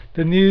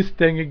news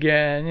thing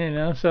again, you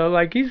know. So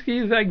like he's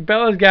like,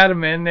 Bella's got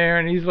him in there,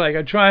 and he's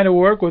like trying to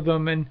work with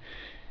him, and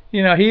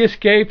you know, he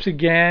escapes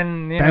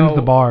again. Bends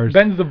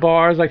the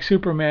bars like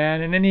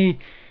Superman, and then he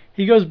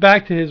goes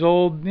back to his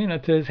old, you know,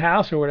 to his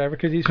house or whatever,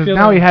 because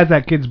now he has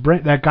that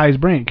guy's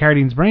brain,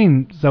 Carradine's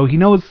brain, so he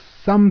knows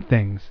some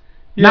things.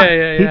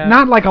 Yeah. He's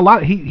not like a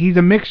lot. He's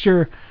a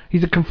mixture.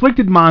 He's a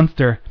conflicted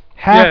monster.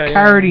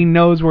 Carradine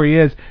knows where he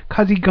is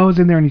because he goes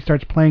in there and he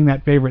starts playing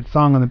that favorite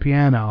song on the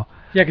piano.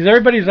 Yeah, because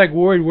everybody's like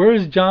worried.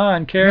 Where's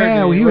John Carradine?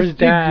 Yeah, where's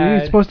Dad? He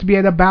was supposed to be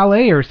at a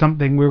ballet or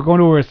something. We were going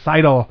to a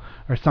recital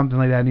or something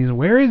like that. And he's like,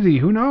 where is he?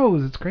 Who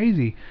knows? It's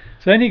crazy.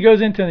 So then he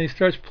goes into and he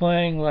starts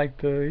playing like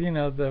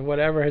the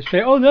whatever his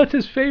favorite. Oh, that's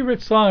his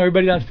favorite song.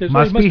 Everybody downstairs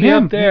must be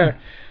him. Up there. Yeah.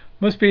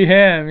 Must be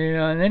him, you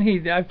know. And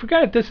then I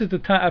forgot if this is the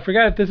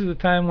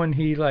time when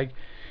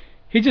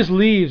he just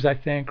leaves, I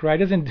think, right?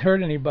 Doesn't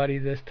hurt anybody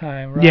this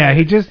time, right? Yeah,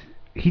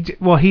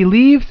 he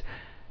leaves.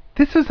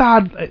 This is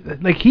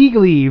odd. Like, he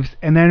leaves,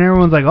 and then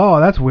everyone's like, oh,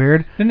 that's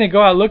weird. Then they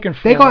go out looking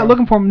for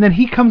him. And then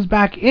he comes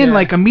back in,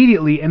 like,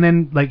 immediately, and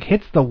then, like,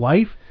 hits the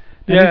wife.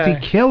 Does he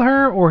kill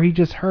her, or he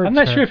just hurts her? I'm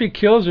not sure if he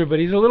kills her, but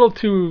he's a little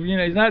too, you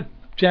know, he's not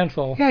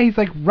gentle. Yeah, he's,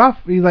 like, rough.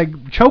 He's,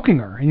 like, choking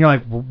her. And you're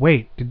like, well,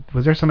 wait,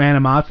 was there some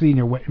animosity in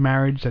your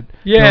marriage that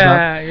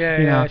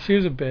Yeah, she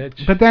was a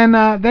bitch. But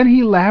then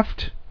he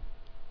left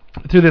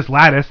through this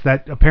lattice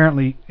that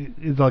apparently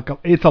is like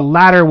it's a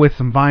ladder with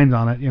some vines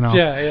on it, you know.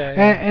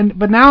 Yeah.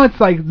 But now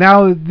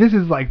this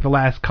is like the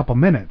last couple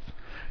minutes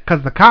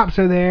because the cops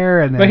are there,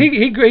 and then but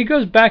he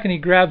goes back and he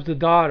grabs the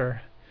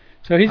daughter.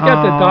 So he's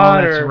got the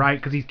daughter. That's right,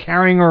 because he's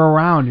carrying her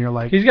around. You're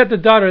like, he's got the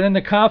daughter, and then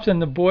the cops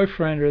and the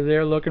boyfriend are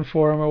there looking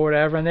for him or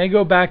whatever, and they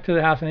go back to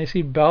the house and they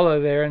see Bella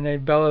there,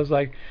 and Bella's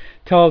like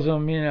tells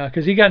him, you know,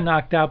 because he got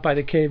knocked out by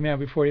the caveman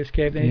before he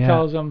escaped, and he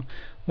tells him,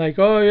 like,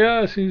 oh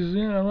yes, he's,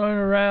 you know, running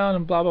around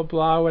and blah blah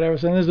blah, whatever.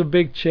 So then there's a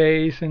big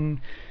chase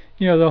and,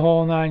 you know, the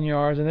whole 9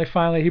 yards. And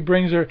he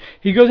brings her.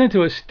 He goes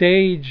into a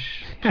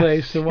stage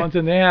place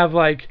and they have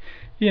like,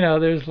 you know,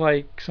 there's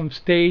like some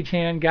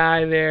stagehand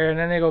guy there, and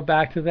then they go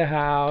back to the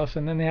house,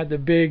 and then they had the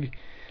big,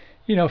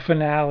 you know,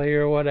 finale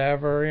or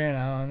whatever, you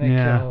know, and they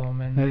kill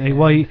him.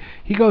 And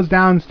he goes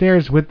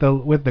downstairs with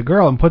the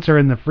girl and puts her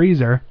in the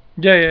freezer.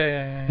 Yeah.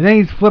 And then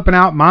he's flipping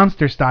out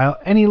monster style,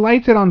 and he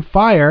lights it on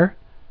fire.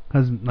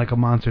 Because like a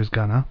monster's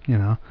gonna, you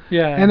know.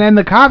 Yeah. And then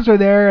the cops are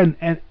there,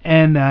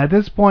 and at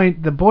this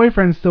point the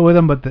boyfriend's still with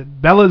him, but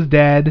Bella's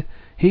dead.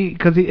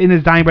 Because in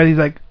his dying breath he's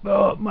like,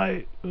 oh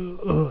my,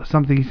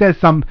 something. He says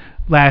some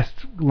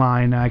last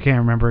line. I can't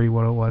remember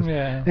what it was.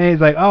 Yeah. And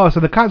he's like, oh, so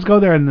the cops go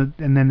there and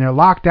then they're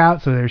locked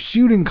out, so they're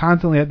shooting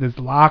constantly at this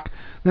lock.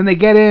 Then they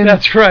get in.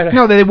 That's right.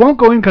 No, they won't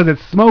go in because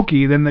it's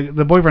smoky. Then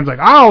the boyfriend's like,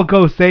 I'll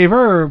go save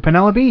her, or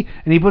Penelope,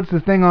 and he puts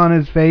this thing on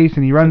his face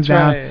and he runs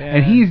down,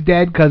 and he's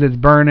dead because it's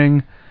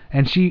burning.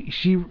 And she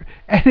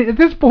and at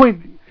this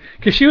point,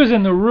 because she was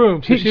in the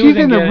room, so she's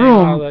in the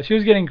room. She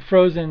was getting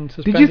frozen.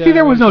 Did you see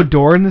there was no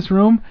door in this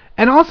room?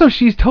 And also,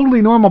 she's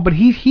totally normal, but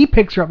he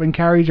picks her up and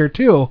carries her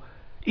too,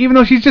 even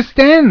though she's just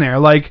standing there.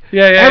 Like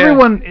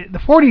everyone, the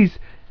 40s.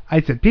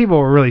 I said people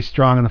were really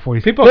strong in the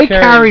 40s. They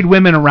carried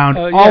women around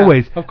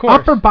always. Of course.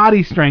 Upper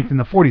body strength in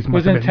the 40s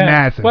must have been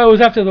massive. Well, it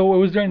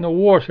was during the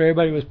war, so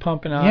everybody was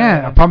pumping iron.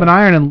 Yeah, pumping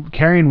iron and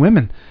carrying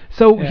women.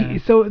 So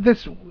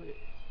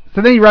So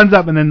then he runs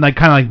up and then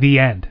kind of like the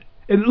end.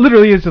 It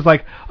literally is just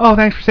like, oh,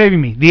 thanks for saving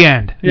me. The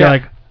end. Yeah. You're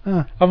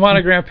like, a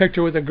monogram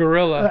picture with a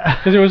gorilla,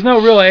 because there was no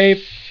real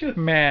ape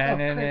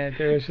man in it.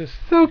 There was just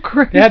so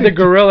crazy. They had the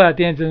gorilla at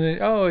the end, and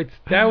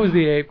that was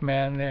the ape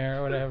man there,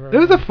 or whatever. It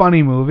was a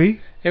funny movie.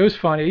 It was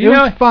funny. It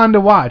was fun to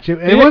watch. It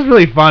was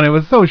really fun. It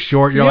was so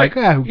short. You're like,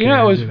 who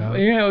cares? It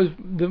was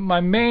my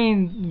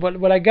main.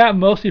 What I got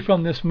mostly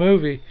from this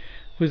movie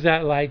was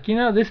that, like, you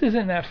know, this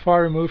isn't that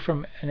far removed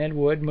from an Ed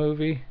Wood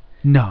movie.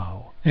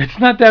 No. It's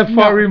not that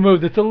far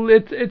removed.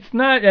 It's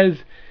not as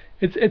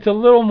it's a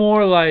little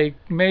more like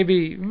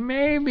maybe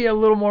a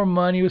little more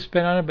money was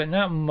spent on it, but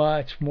not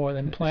much more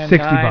than Plan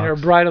 9 or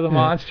Bride of the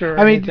Monster or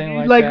anything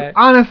like that.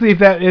 Honestly, if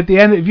that at the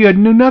end, if you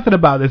knew nothing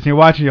about this and you're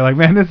watching, you're like,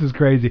 man, this is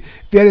crazy. If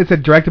you had it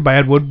said directed by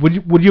Ed Wood,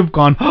 would you have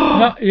gone?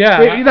 No,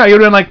 yeah, you would have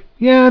been like,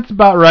 yeah, it's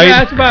about right.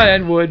 Yeah, it's about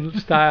Ed Wood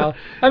style.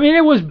 I mean,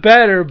 it was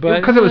better, but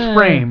because it was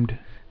framed.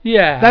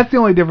 Yeah, that's the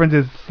only difference.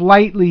 Is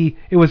slightly,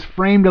 it was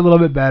framed a little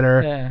bit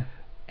better. Yeah,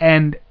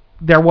 and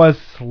there was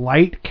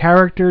slight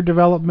character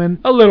development.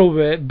 A little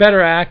bit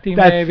better acting,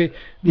 maybe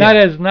not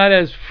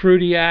as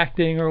fruity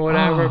acting or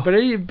whatever. But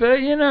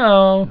you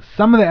know,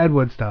 some of the Ed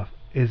Wood stuff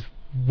is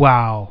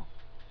wow.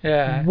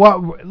 Yeah.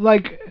 What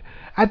like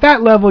at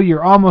that level,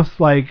 you're almost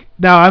like,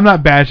 no, I'm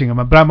not bashing him,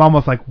 but I'm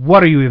almost like,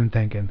 what are you even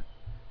thinking?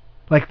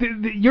 Like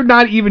you're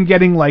not even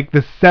getting like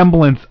the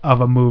semblance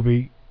of a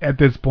movie at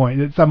this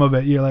point. At some of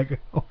it, you're like,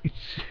 holy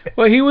shit.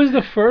 Well, he was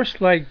the first,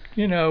 like,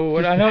 you know,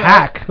 what I know,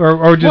 hack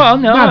or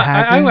just not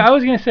hacking. I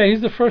was gonna say he's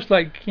the first,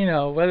 like, you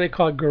know, what do they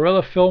call it,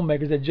 guerrilla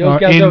filmmakers that Joe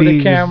goes over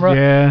the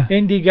camera,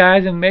 indie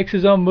guys, and makes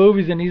his own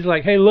movies, and he's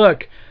like, hey,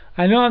 look,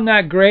 I know I'm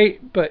not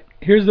great, but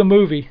here's the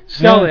movie,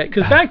 sell it,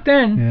 because back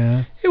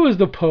then it was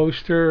the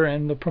poster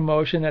and the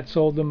promotion that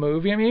sold the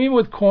movie. I mean, even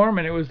with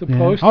Corman, it was the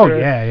poster,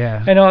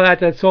 and all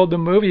that sold the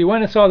movie. You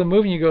went and saw the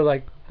movie, and you go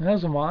like, that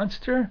was a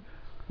monster.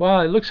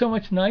 Wow, it looks so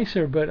much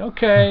nicer, but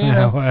okay, you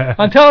know.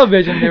 On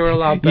television, they were a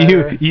lot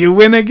better. You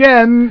win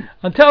again.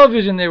 On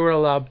television, they were a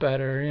lot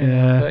better. You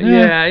know. But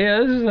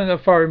this isn't a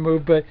far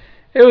removed, but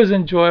it was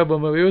an enjoyable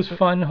movie. It was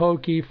fun,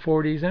 hokey,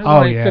 40s, and it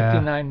was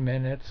 59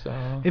 minutes.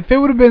 So. If it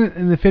would have been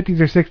in the 50s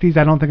or 60s,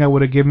 I don't think I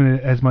would have given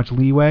it as much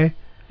leeway.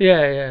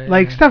 Yeah.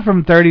 Like stuff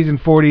from 30s and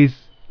 40s.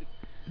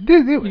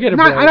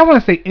 I don't want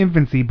to say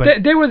infancy,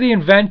 but they were the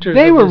inventors.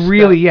 They were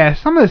really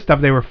some of the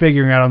stuff they were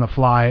figuring out on the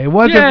fly. It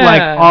wasn't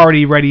like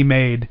already ready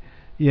made,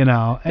 you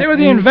know. They were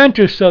the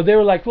inventors, so they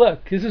were like,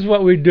 look, this is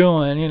what we're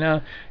doing, you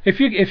know.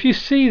 If you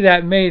see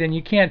that made and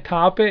you can't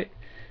top it,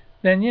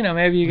 then you know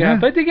maybe you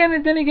got. But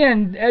then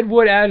again, Ed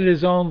Wood added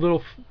his own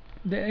little.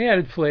 He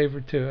added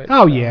flavor to it.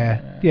 Oh so,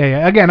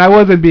 yeah. Again, I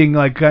wasn't being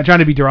like trying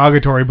to be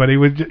derogatory, but it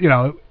was, you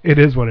know, it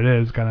is what it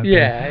is kind of thing.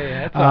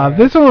 Yeah.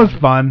 This one was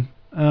fun.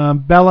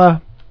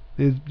 Bella.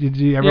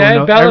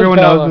 Everyone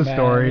knows the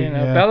story. Man, you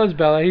know, Bella's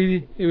Bella.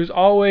 He was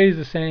always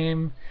the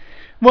same.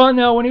 Well,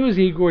 no, when he was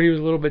Igor, he was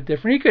a little bit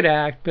different. He could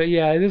act, but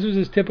this was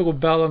his typical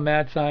Bella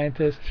mad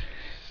scientist.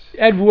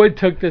 Ed Wood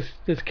took this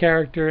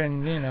character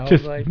and, you know,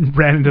 just like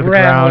ran into the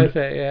ground with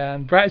it,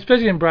 and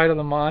especially in Bride of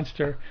the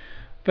Monster.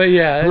 But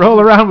roll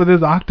around with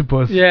his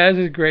octopus. Yeah, this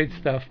is great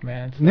stuff,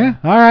 man. So. Yeah,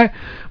 all right.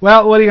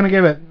 Well, what are you gonna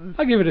give it?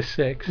 I'll give it a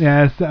 6.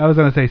 Yeah, I was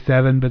gonna say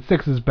 7, but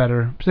 6 is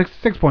better.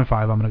 6.5.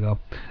 I'm gonna go.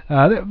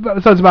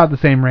 So it's about the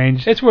same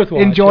range. It's worth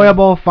watching.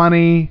 Enjoyable,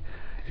 funny.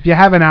 If you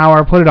have an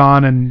hour, put it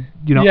on and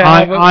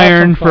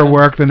iron for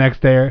work the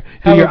next day, or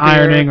do your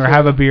ironing, or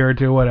have a beer or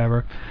two,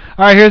 whatever.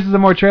 All right, here's some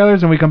more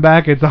trailers, and we come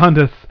back. It's on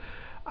to.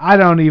 I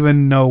don't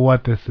even know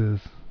what this is.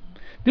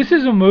 This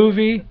is a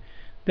movie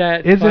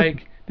that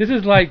this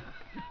is like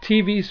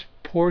TV's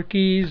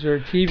Porky's or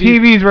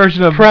TV's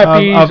version of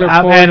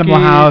Animal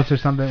House or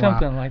something.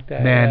 Something like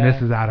that. Man, this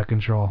is out of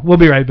control. We'll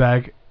be right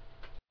back.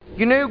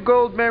 You know,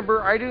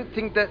 Goldmember, I don't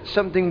think that's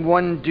something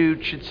one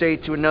dude should say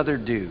to another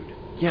dude.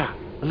 Yeah,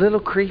 a little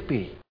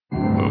creepy.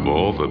 Of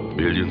all the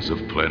billions of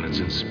planets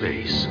in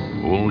space,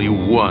 only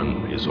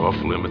one is off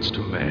limits to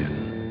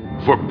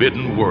man.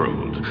 Forbidden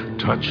World.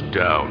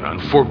 Touchdown on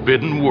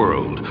Forbidden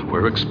World,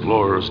 where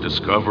explorers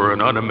discover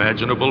an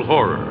unimaginable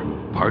horror.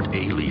 Part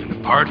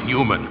alien, part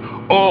human,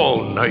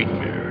 all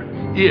nightmare.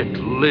 It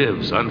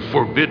lives on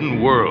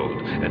Forbidden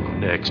World,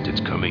 and next it's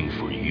coming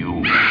for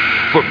you.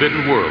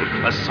 Forbidden World,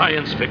 a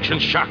science fiction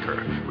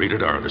shocker.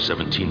 Rated R, under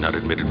 17, not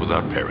admitted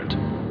without parent.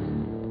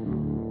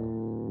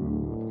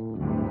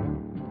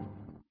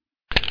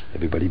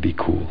 Everybody be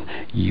cool.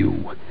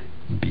 You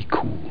be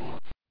cool.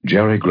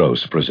 Jerry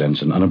Gross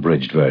presents an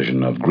unabridged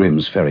version of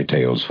Grimm's Fairy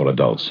Tales for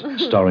Adults,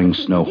 starring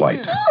Snow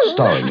White,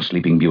 starring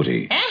Sleeping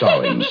Beauty,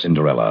 starring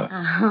Cinderella.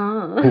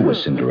 Who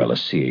was Cinderella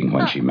seeing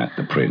when she met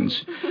the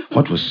prince?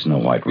 What was Snow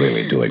White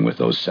really doing with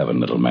those 7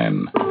 little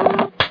men?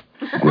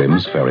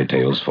 Grimm's Fairy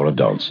Tales for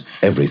Adults,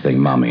 everything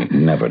Mommy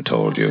never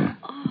told you.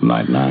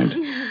 Night-night,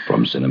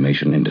 from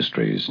Cinemation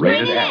Industries.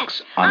 Rated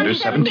X, under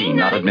 17,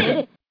 not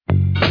admitted.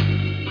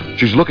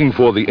 She's looking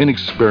for the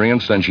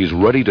inexperienced, and she's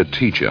ready to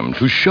teach him,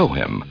 to show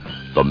him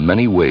the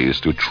many ways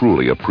to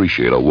truly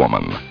appreciate a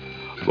woman.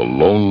 The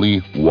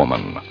Lonely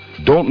Woman.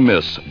 Don't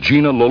miss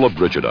Gina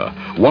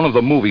Lollobrigida, one of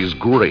the movie's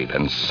great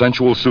and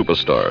sensual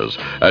superstars,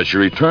 as she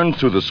returns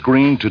to the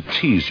screen to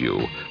tease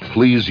you,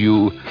 please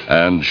you,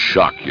 and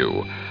shock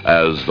you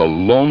as The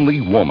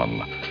Lonely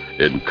Woman,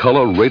 in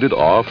color rated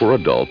R for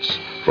adults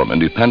from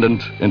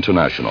Independent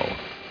International.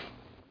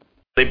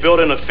 They built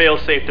in a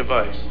fail-safe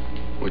device.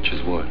 Which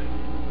is what?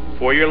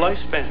 For your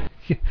lifespan.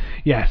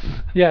 Yes.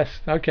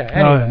 Okay.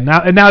 Anyway.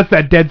 Now it's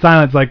that dead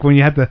silence, like when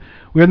you had to.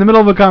 We were in the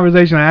middle of a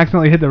conversation. I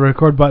accidentally hit the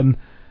record button.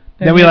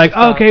 Then we're like,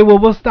 okay, well,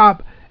 we'll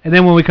stop. And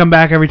then when we come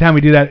back, every time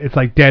we do that, it's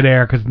like dead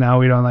air because now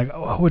we don't like,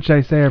 what should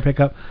I say or pick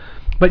up?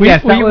 But well,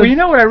 yes, well, you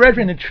know what I read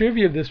in the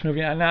trivia of this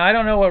movie? Now, I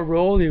don't know what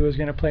role he was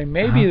going to play.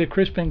 Maybe the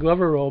Crispin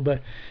Glover role, but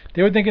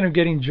they were thinking of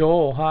getting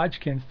Joel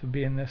Hodgkins to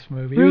be in this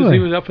movie. Really? He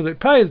was up for the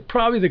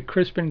probably the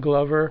Crispin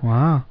Glover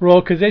Wow.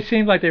 role, because they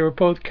seemed like they were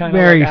both kind of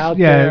Very, like out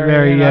yeah, there,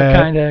 very, you know,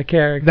 kind of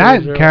characters.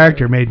 That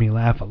character made me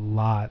laugh a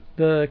lot.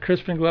 The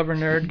Crispin Glover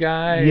nerd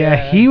guy.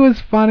 Yeah, he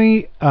was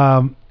funny.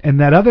 And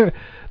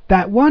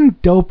that one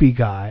dopey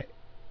guy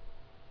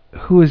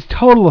who was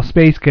total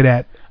space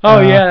cadet. Oh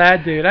yeah,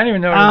 that dude. I don't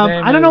even know his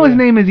name. I don't know what his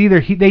name is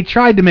either. They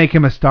tried to make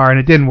him a star and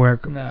it didn't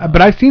work. No.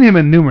 But I've seen him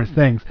in numerous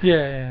things.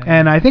 Yeah.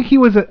 And I think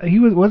wasn't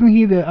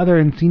he the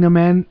other Encino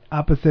Man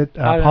opposite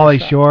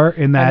Pauly Shore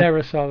in that? I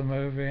never saw the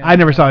movie. I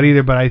never saw it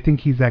either, but I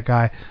think he's that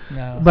guy.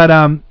 No.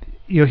 But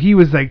he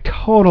was like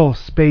total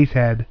space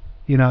head.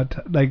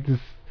 Like this.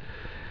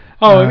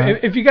 Oh,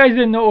 if you guys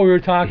didn't know what we were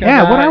talking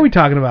about. Yeah, what are we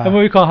talking about? A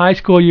movie called High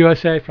School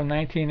USA from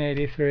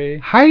 1983.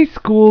 High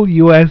School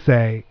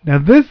USA. Now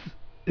this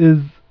is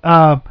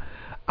I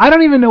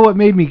don't even know what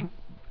made me.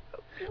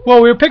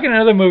 Well, we were picking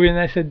another movie, and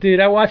I said,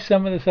 "Dude, I watched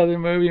some of this other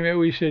movie. Maybe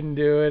we shouldn't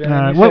do it."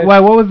 And what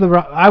was the?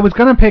 I was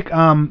gonna pick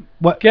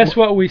what? Guess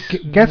what we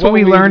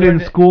learned in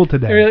school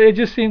today. It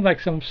just seemed like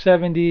some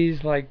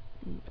 70s like.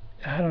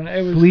 I don't know.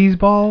 It was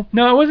sleazeball.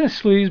 No, it wasn't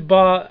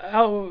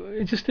sleazeball.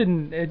 It just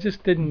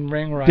didn't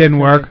ring right. Didn't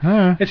work.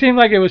 Huh. It seemed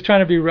like it was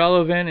trying to be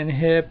relevant and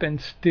hip and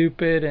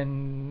stupid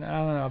and I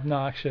don't know,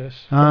 obnoxious.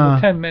 From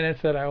the 10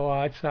 minutes that I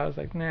watched, I was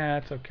like, nah,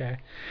 it's okay.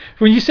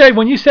 When you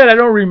said I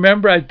don't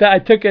remember, I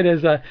took it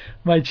as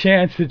my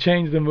chance to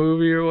change the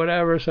movie or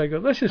whatever. So I go,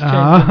 let's just change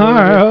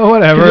the movie.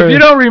 Whatever. If you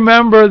don't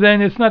remember,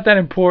 then it's not that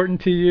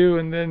important to you,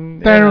 and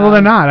then. Well,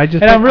 they're not.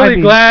 I'm really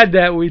glad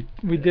that we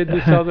did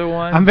this other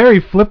one. I'm very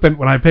flippant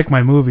when I pick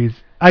my movies.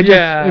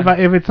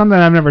 If it's something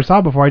I've never saw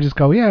before, I just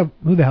go, yeah,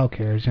 who the hell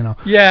cares,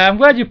 Yeah, I'm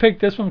glad you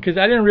picked this one because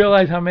I didn't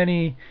realize how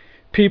many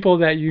people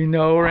that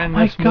are in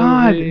this movie. Oh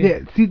my God! Yeah,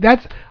 see,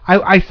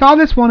 I saw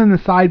this one in the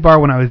sidebar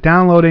when I was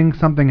downloading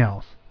something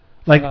else.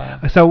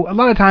 So a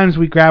lot of times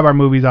we grab our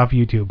movies off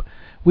YouTube.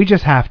 We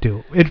just have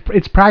to.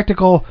 It's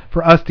practical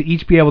for us to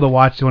each be able to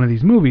watch one of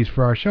these movies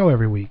for our show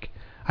every week.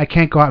 I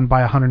can't go out and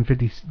buy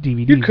 150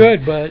 DVDs. You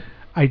could, but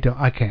I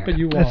can't. But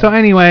you won't. So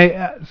anyway,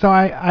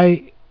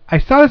 I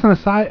saw this on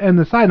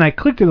the side, and I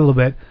clicked it a little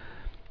bit,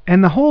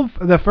 and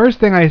the first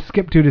thing I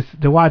skipped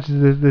to watch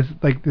is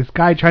this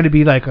guy trying to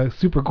be like a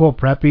super cool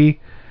preppy,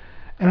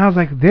 and I was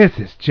like, this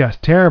is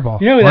just terrible.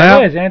 You know who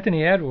that is?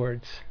 Anthony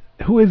Edwards.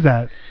 Who is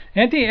that?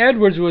 Anthony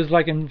Edwards was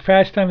like in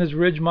Fast Times at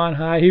Ridgemont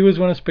High. He was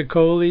one of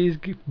Spicoli's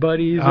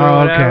buddies or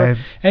whatever.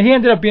 Okay. And he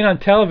ended up being on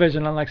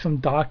television on like some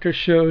doctor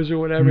shows or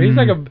whatever.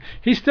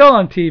 He's still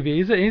on TV.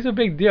 He's a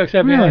big deal,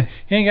 except he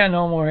ain't got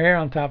no more hair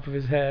on top of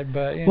his head.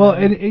 But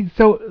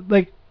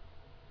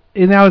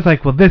and I was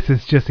like, well, this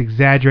is just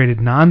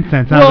exaggerated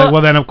nonsense. And I was like,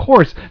 well, then of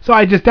course. So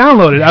I just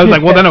downloaded it. I was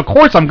like, well, then of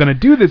course I'm going to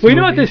do this. Well, you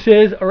know what this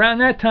is? Around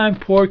that time,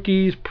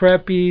 Porky's,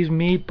 Preppies,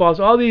 Meatballs,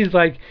 all these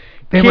like.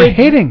 They were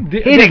hitting.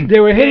 They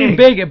were hitting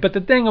big. But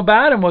the thing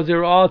about them was they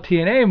were all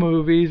TNA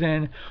movies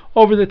and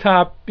over the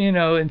top,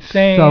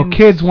 insane. So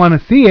kids want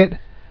to see it,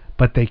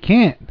 but they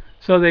can't.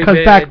 So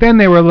because back then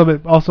they were a little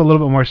bit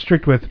more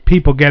strict with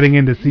people getting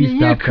in to see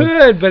stuff. You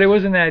could, but it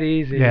wasn't that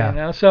easy.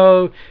 Yeah.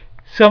 So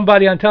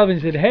somebody on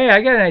television said, "Hey,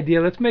 I got an idea.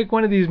 Let's make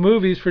one of these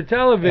movies for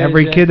television."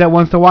 Every kid that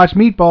wants to watch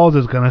Meatballs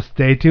is going to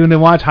stay tuned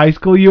and watch High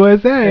School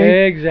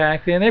USA.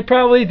 Exactly, and they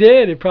probably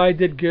did. It probably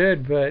did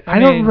good, but I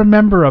don't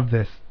remember of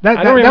this. That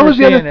was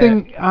the other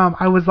thing.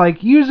 I was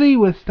like, usually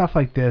with stuff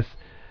like this,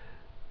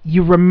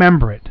 you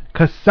remember it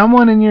because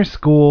someone in your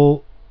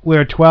school,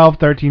 we're 12,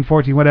 13,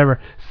 14,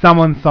 whatever,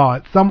 someone saw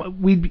it.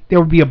 There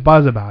would be a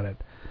buzz about it.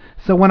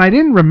 So when I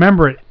didn't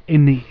remember it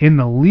in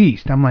the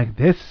least, I'm like,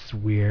 this is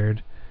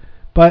weird.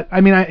 But I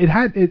mean, it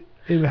had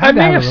I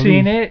may have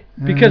seen it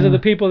because of the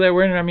people that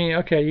were in it. I mean,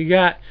 okay, you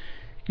got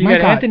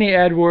Anthony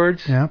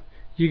Edwards. Yeah.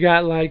 You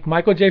got like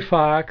Michael J.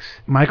 Fox.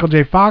 Michael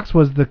J. Fox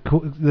was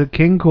the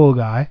king cool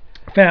guy.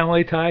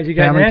 Family Ties. You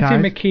got Nancy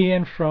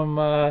McKeon from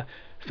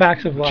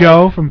Facts of Life.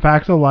 Joe from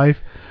Facts of Life.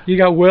 You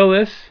got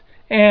Willis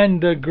and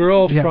the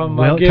girl from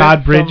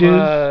Todd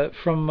Bridges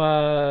from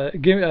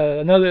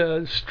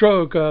another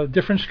Stroke,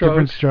 Different Strokes.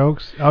 Different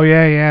Strokes. Oh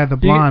yeah, the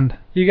blonde.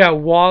 You got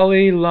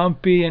Wally,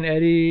 Lumpy, and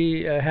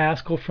Eddie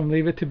Haskell from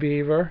Leave It to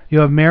Beaver.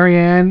 You have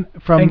Marianne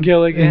from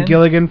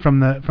Gilligan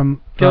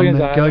from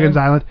Gilligan's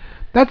Island.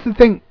 That's the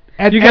thing.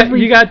 There's even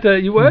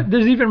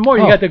more.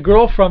 You got the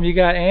girl you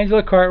got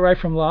Angela Cartwright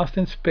from Lost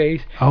in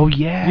Space. Oh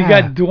yeah. You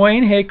got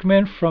Dwayne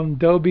Hickman from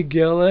Dobie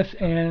Gillis,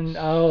 and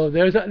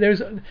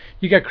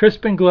you got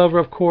Crispin Glover,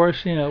 of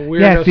course.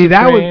 Weirdo Supreme.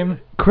 That was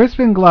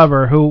Crispin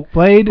Glover who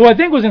played. Well, I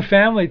think was in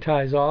Family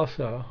Ties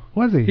also.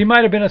 Was he? He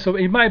might have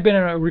been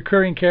a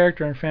recurring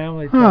character in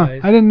Family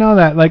Ties. I didn't know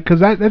that. Like, because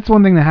that's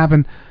one thing that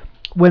happened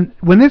when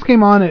this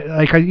came on.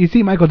 Like, you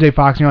see Michael J.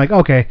 Fox, and you're like,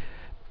 okay.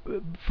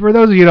 For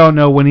those of you who don't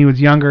know, when he was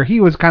younger, he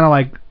was kind of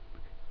like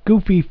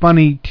goofy,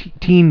 funny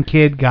teen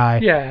kid guy.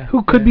 Yeah.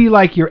 Who could be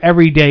like your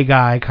everyday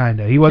guy, kind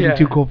of. He wasn't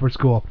too cool for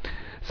school.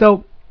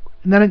 So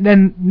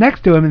then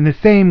next to him in the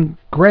same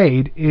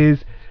grade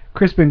is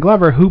Crispin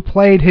Glover, who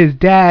played his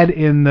dad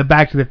in the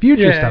Back to the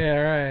Future stuff. Yeah,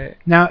 right.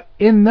 Now,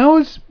 in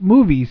those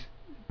movies,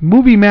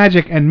 movie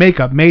magic and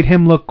makeup made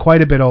him look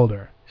quite a bit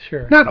older.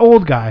 Sure. Not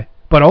old guy,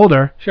 but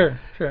older. Sure.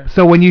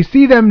 So when you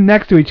see them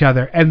next to each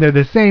other and they're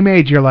the same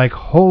age, you're like,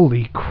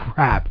 holy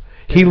crap.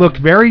 He looked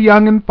very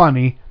young and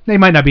funny. They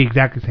might not be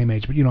exactly the same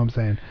age, but you know what I'm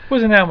saying.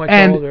 Wasn't that much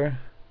older.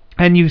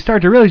 And you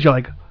start to realize, you're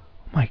like, oh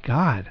my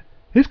God,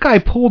 this guy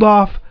pulled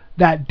off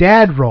that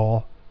dad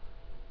role.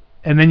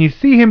 And then you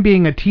see him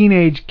being a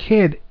teenage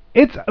kid.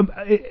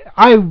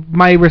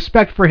 My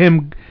respect for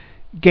him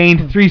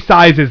gained 3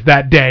 sizes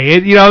that day.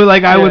 I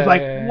was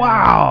like,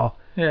 wow.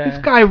 Yeah. This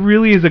guy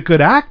really is a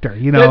good actor,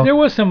 There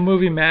was some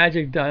movie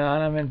magic done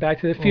on him in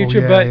Back to the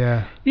Future,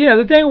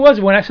 the thing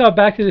was, when I saw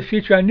Back to the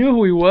Future, I knew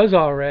who he was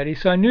already,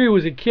 so I knew he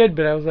was a kid,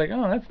 but I was like,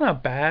 oh, that's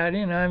not bad,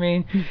 I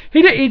mean,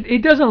 he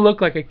doesn't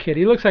look like a kid,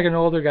 he looks like an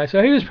older guy,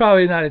 so he was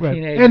probably not a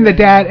teenager. And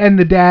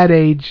the dad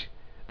age,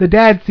 the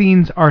dad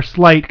scenes are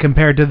slight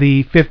compared to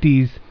the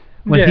 50s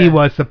when he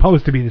was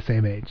supposed to be the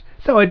same age.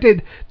 So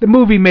the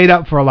movie made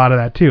up for a lot of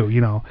that too,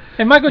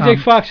 And Michael J.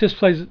 Fox just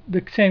plays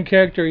the same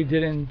character he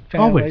did in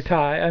Family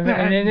Ties. I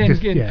mean,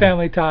 in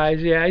Family Ties,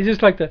 he's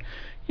just like the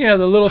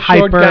little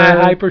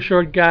hyper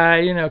short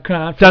guy,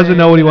 confident. Doesn't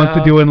know what he wants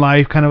to do in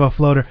life, kind of a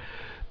floater.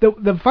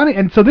 The funny,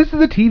 and so this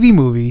is a TV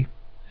movie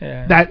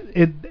that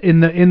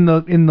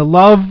in the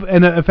love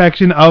and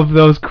affection of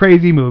those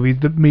crazy movies,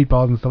 the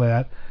Meatballs and stuff like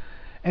that.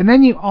 And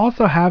then you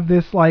also have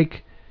this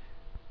like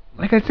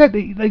I said,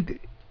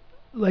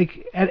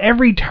 like at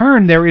every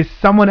turn there is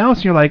someone else.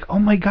 And you're like, oh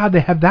my God,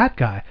 they have that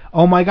guy.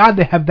 Oh my God,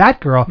 they have that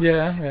girl.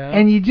 Yeah.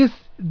 And you just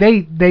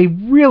they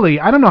really,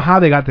 I don't know how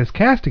they got this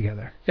cast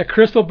together. Yeah,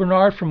 Crystal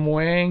Bernard from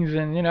Wings,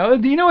 and you know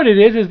what it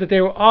is that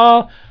they were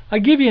all. I'll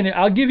give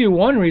you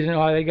one reason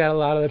why they got a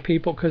lot of the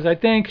people, because I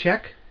think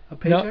a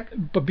paycheck.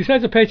 No, but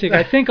besides a paycheck,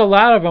 I think a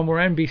lot of them were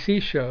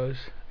NBC shows.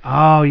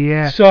 Oh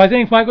yeah. So I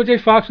think Michael J.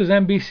 Fox was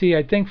NBC.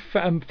 I think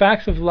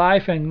Facts of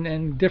Life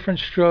and Different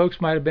Strokes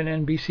might have been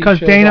NBC shows. Because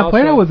Dana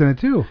Plato was in it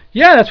too.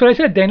 Yeah, that's what I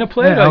said. Dana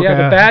Plato. Yeah,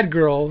 the bad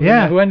girl.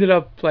 Who ended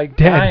up like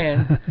dead.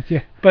 dying.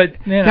 Yeah.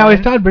 But now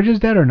is Todd Bridges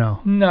dead or no?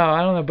 No,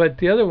 I don't know. But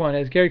the other one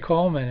is Gary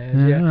Coleman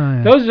is.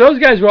 Yeah. Those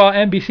guys were all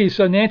NBC.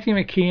 So Nancy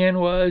McKeon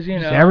was.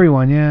 Just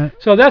everyone. Yeah.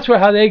 So that's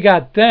how they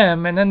got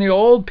them. And then the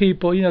old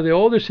people, the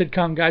older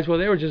sitcom guys, well,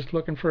 they were just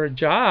looking for a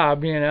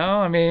job.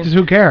 I mean, just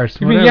who cares?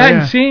 I mean, you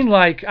hadn't seen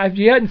like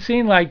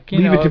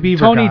Leave It to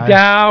Beaver Tony guys.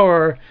 Dow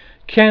or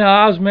Ken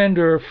Osmond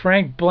or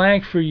Frank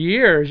Blank for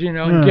years,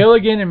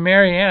 Gilligan and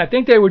Marianne. I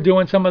think they were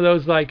doing some of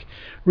those like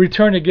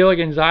Return to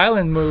Gilligan's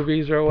Island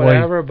movies or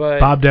whatever. But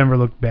Bob Denver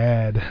looked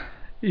bad.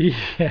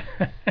 Yeah,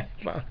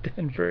 Bob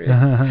Denver.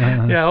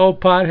 Yeah, old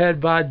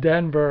pothead Bob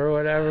Denver or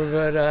whatever.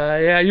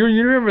 But you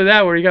remember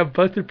that where he got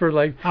busted for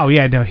like. Oh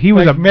yeah, no, he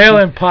was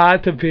mailing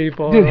pot to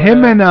people. Dude,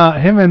 him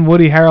and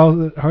Woody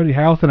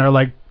Harrelson are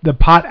like the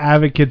pot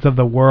advocates of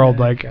the world.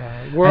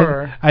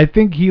 I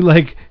think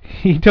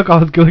he took all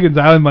his Gilligan's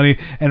Island money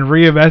and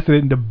reinvested it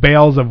into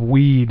bales of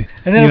weed.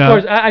 And then of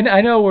course I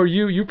know where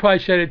you probably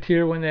shed a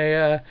tear when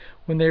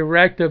they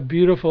wrecked a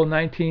beautiful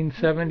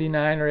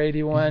 1979 or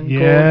 81 Gold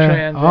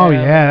Trans Am. Oh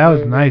yeah, that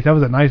was nice. That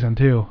was a nice one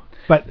too.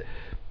 But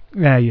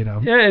yeah,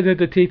 Yeah,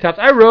 the T-tops.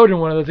 I rode in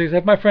one of those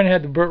things. My friend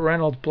had the Burt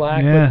Reynolds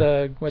black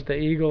with the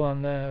eagle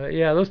on the.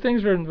 Yeah, those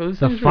things were.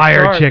 The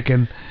fire sharp.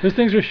 chicken. Those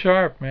things were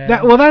sharp, man.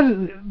 That's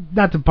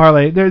not to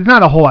parlay. There's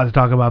not a whole lot to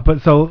talk about,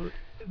 but so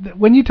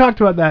when you talked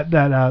about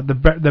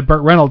the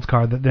Burt Reynolds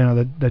car,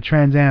 the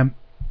Trans Am.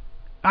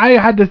 I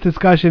had this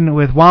discussion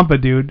with Wampa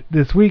Dude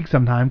this week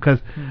sometime because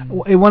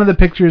in one of the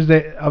pictures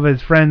of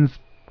his friend's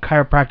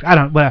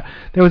chiropractor,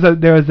 there was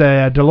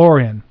a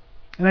DeLorean,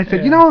 and I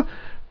said,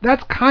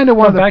 that's kind of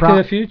one of the Back to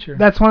the Future.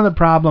 That's one of the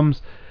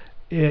problems.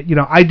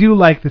 I do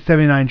like the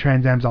 '79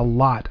 Trans Ams a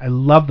lot. I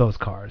love those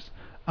cars.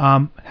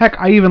 Heck,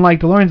 I even like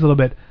DeLoreans a little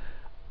bit.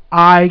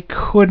 I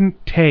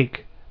couldn't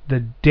take the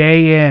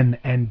day in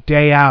and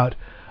day out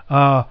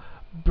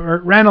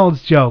Burt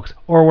Reynolds jokes,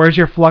 or where's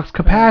your flux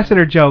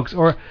capacitor jokes,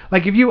 or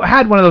like if you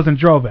had one of those and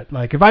drove it,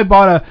 like if I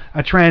bought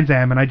a Trans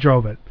Am and I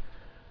drove it,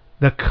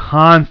 the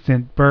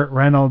constant Burt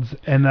Reynolds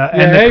and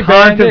the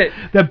constant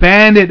the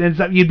Bandit and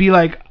stuff, you'd be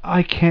like,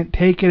 I can't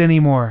take it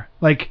anymore.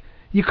 Like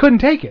you couldn't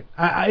take it.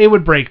 It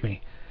would break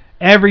me.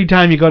 Every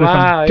time you go to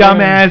some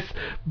dumbass,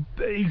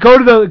 go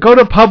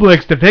to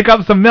Publix to pick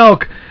up some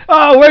milk.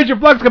 Oh, where's your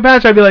flux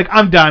capacitor? I'd be like,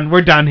 I'm done.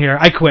 We're done here.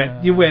 I quit.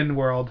 You win,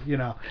 world.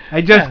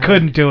 I just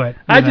couldn't do it.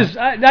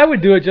 I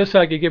would do it just so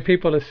I could get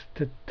people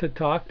to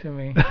talk to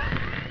me.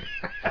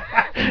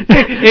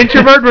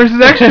 Introvert versus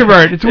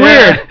extrovert. It's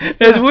weird.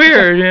 It's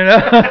weird,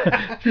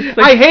 Just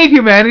like, I hate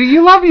humanity.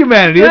 You love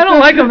humanity. I don't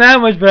like them that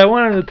much, but I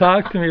want them to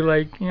talk to me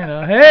like,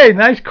 hey,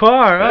 nice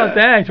car. Oh,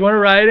 thanks. Want to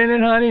ride in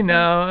it, honey? No.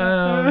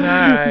 All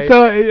right.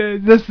 So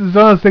this is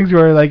one of those things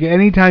where, like,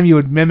 anytime you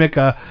would mimic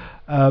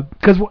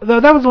because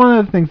that was one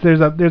of the things.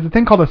 There's a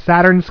thing called a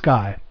Saturn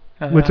Sky,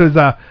 which was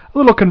a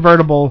little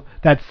convertible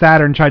that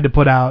Saturn tried to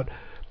put out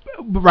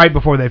right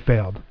before they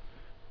failed.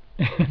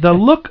 The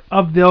look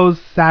of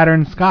those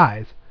Saturn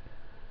Skies,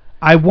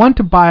 I want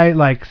to buy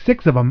like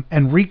 6 of them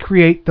and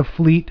recreate the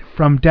fleet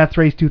from Death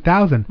Race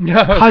 2000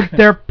 because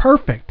they're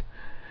perfect.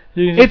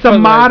 It's a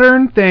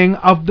modern thing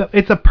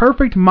it's a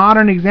perfect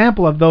modern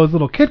example of those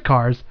little kit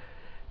cars.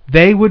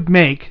 They would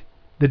make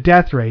the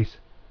Death Race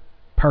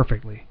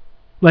perfectly.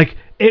 Like,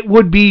 it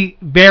would be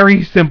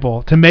very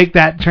simple to make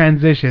that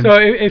transition. So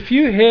if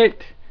you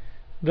hit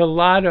the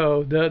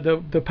lotto,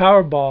 the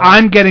Powerball,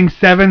 I'm getting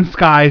 7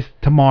 skies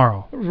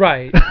tomorrow.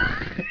 Right.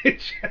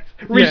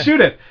 Reshoot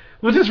it.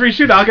 We'll just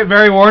reshoot it. I'll get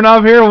Mary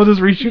Warnoff here. We'll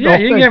just reshoot the whole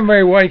you thing. can get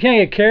Mary Warnoff. You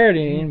can't get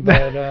Carradine,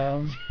 but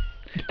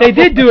they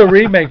did do a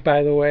remake,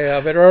 by the way,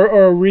 of it,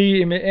 or a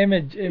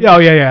re-image. Oh,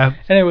 yeah.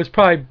 And it was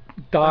probably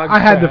dog I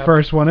had crap. the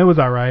first one. It was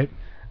all right.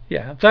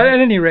 Yeah. So at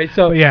any rate,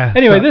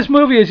 anyway, this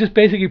movie is just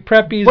basically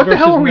preppies. What the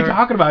hell are we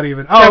talking about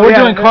even? Oh, we're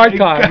doing card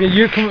talk.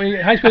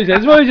 High school.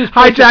 This movie just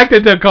hijacked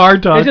into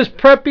card talk. It's just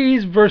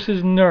preppies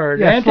versus nerds.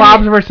 Yeah,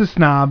 slobs versus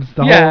snobs.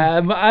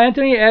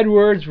 Anthony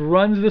Edwards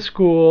runs the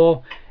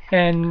school,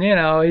 and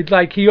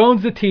he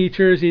owns the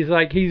teachers.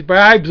 He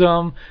bribes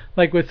them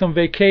with some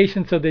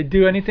vacation, so they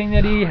do anything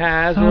that he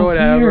has or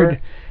whatever.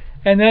 Weird.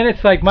 And then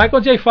it's like Michael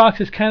J.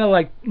 Fox is kind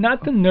of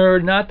not the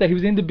nerd, not that he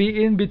was in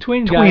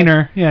between guys.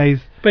 Tweener, yeah,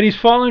 But he's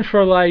falling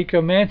for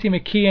Mandy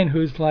McKeon,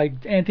 who's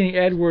Anthony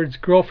Edwards'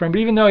 girlfriend. But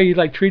even though he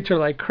treats her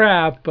like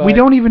crap, we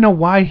don't even know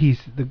why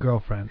he's the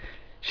girlfriend.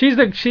 She's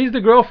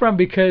the girlfriend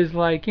because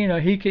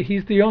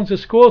he owns the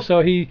school,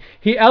 so he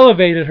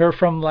elevated her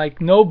from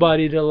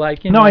nobody to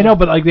No, I know,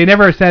 but they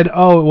never said it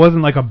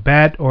wasn't a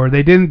bet, or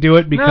they didn't do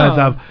it because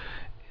of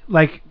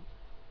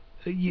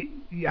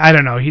I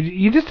don't know.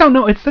 You just don't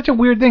know. It's such a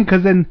weird thing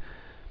because in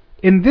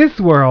this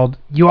world,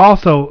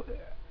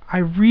 I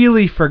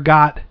really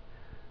forgot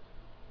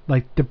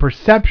the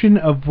perception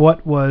of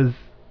what was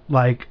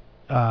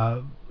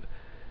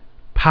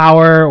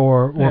power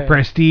or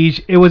prestige.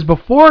 It was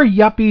before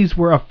yuppies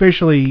were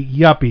officially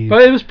yuppies.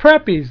 But it was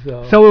preppies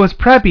though. So it was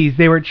preppies.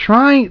 They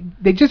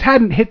just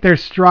hadn't hit their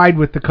stride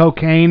with the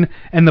cocaine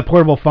and the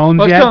portable phones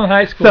yet. Still in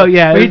high school. So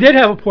yeah, but he did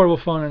have a portable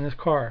phone in his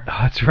car. Oh,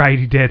 that's right,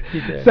 he did. He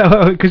did.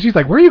 So because she's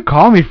like, "Where are you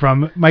calling me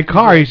from?" My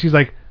car. And she's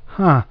like,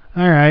 "Huh,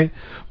 all right."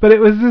 But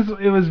it was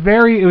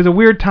a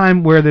weird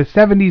time where the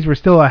 70s were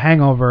still a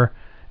hangover,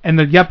 and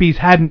the yuppies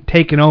hadn't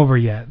taken over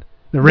yet.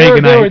 The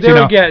Reaganites, they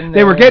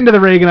were getting to the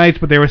Reaganites,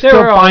 but they were still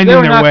finding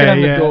their way.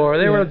 On the door.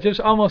 They were just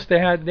almost. They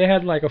had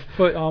a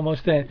foot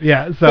almost in.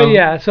 Yeah.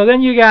 So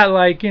then you got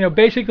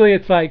basically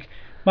it's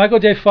Michael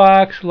J.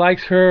 Fox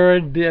likes her.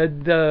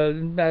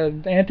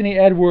 Anthony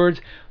Edwards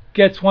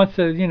wants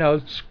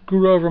to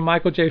screw over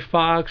Michael J.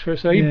 Fox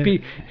so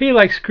he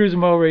screws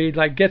him over. He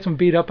gets him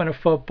beat up in a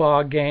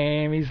football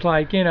game. He's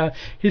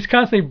he's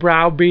constantly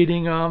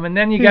browbeating him, and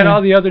then you got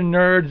all the other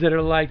nerds that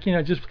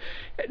are just.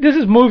 This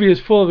movie is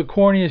full of the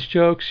corniest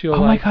jokes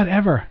my God,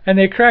 ever. And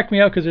they crack me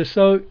up because they're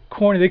so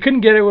corny. They couldn't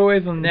get away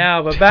with them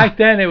now, but back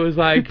then it was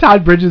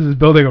Todd Bridges is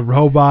building a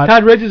robot. He's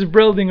And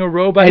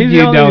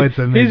it's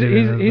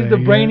amazing. He's the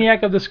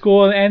brainiac of the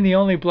school and the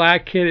only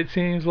black kid, it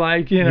seems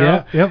like,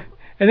 Yep.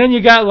 And then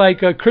you got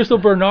Crystal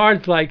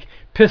Bernard's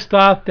pissed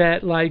off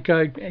that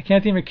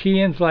Anthony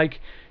McKeon's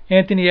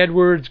Anthony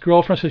Edwards'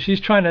 girlfriend, so she's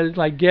trying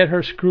to get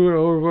her screwed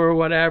over or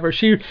whatever.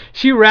 She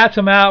rats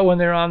them out when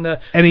they're on the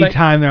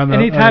anytime they're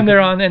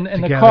on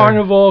the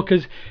carnival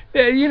because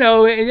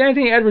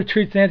Anthony Edwards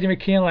treats Anthony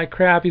McKeon like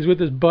crap. He's with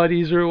his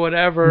buddies or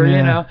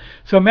whatever,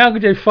 So Michael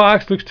J.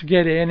 Fox looks to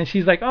get in, and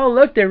she's like, "Oh,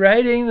 look, they're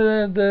riding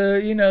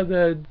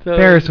the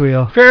Ferris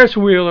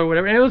wheel or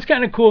whatever." And it was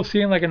kind of cool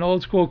seeing an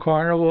old school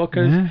carnival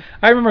because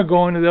I remember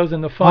going to those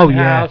in the fun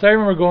house. I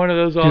remember going to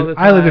those all the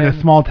time. I lived in a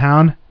small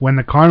town. When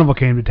the carnival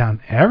came to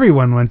town,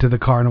 everyone went to the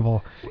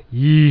carnival.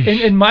 Yeesh.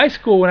 In my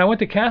school, when I went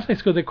to Catholic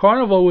school, the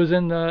carnival was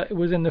in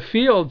the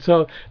field,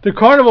 so the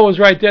carnival was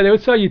right there. They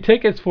would sell you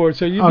tickets for it,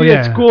 so you'd be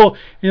at school,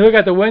 you look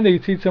out the window,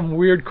 you'd see some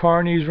weird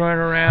carnies running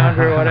around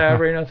or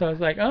whatever, So I was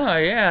like, oh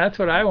yeah, that's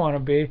what I want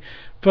to be.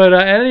 But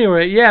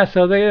anyway,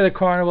 so they had the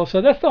carnival, so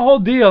that's the whole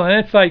deal,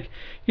 and it's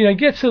it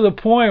gets to the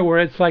point where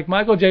it's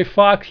Michael J.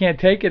 Fox can't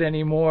take it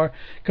anymore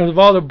because of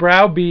all the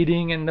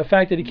browbeating and the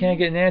fact that he can't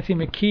get Nancy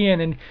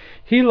McKeon, and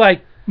he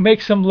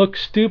makes him look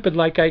stupid.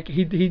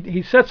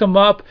 He sets him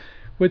up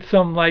with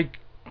some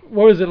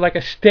what was it,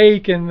 a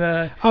steak in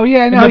the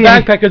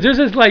backpack, because there's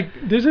this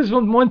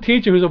one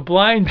teacher who's a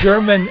blind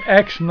German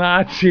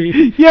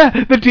ex-Nazi.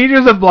 Yeah, the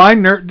teacher's a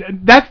blind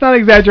nerd. That's not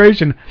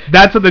exaggeration.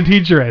 That's what the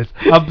teacher is.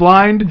 A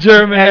blind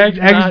German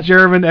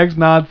ex-German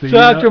ex-Nazi. So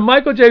after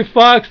Michael J.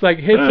 Fox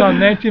hits on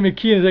Nancy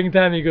McKeon the second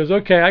time, he goes,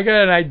 "Okay, I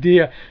got an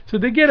idea." So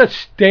they get a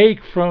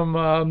steak from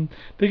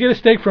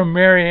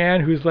Mary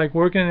Ann, who's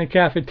working in the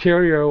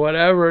cafeteria or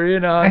whatever,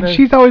 And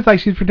she's always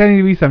she's pretending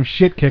to be some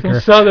shit kicker.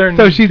 Some Southern.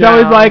 So she's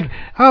always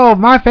 "Oh,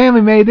 my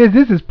family made this.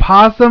 This is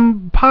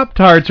possum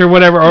Pop-Tarts or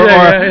whatever."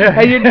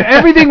 And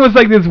everything was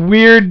this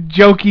weird,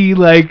 jokey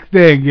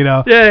thing,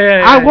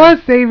 I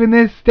was saving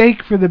this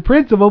steak for the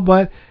principal,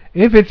 but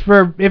if it's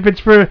for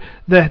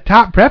the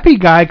top preppy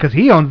guy, because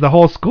he owns the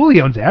whole school,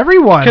 he owns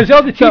everyone. Because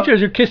all the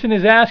teachers are kissing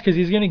his ass because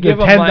he's going to give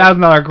them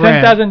 $10,000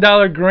 grant.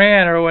 $10,000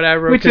 grant or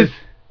whatever. Which is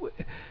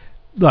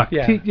look,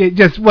 Yeah.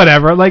 just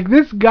whatever. Like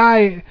this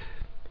guy,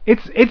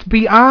 it's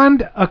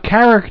beyond a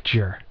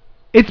caricature.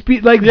 It's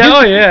his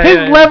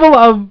level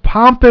of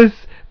pompous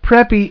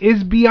preppy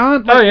is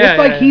beyond. Like, it's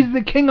like he's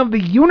the king of the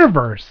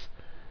universe.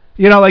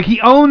 You know, like he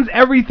owns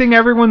everything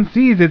everyone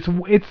sees.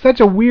 It's such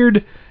a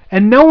weird,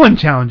 and no one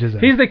challenges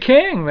him. He's the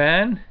king,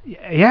 man.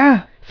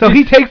 Yeah. So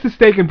he takes the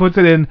steak and puts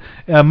it in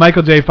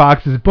Michael J.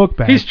 Fox's book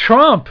bag. He's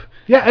Trump.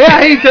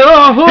 Yeah, he's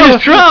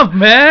Trump,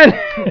 man.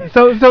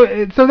 So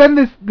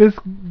then this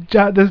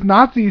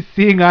Nazi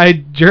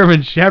seeing-eyed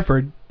German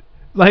Shepherd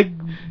like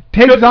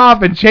takes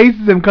off and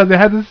chases him because it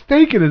has a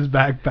steak in his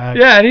backpack.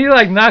 Yeah, and he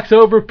like knocks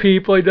over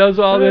people. He does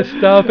all this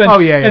stuff. And,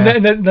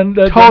 And then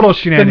total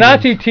shenanigans. The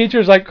Nazi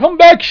teacher's like, "Come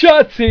back,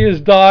 Shotzi," his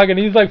dog, and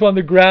he's like on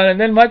the ground. And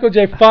then Michael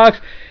J. Fox.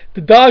 The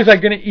dog's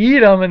like gonna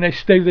eat him, and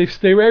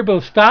they were able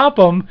to stop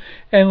him,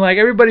 and like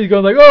everybody's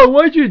going like, "Oh,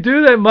 why'd you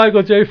do that,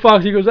 Michael J.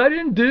 Fox?" He goes, "I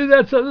didn't do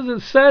that. So this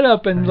is a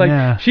setup." And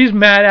like she's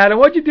mad at him.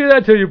 "Why'd you do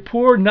that to your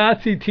poor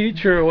Nazi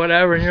teacher or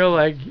whatever?" And you're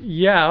like,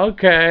 "Yeah,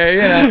 okay."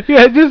 You know?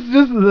 Yeah, just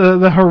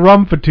the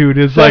harumphitude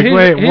is so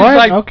wait, what?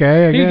 Like,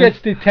 okay, he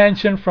gets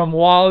detention from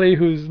Wally,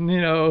 who's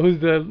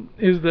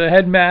the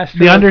headmaster,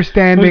 the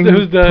understanding,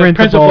 who's the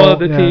principal of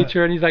the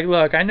teacher, and he's like,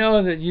 "Look, I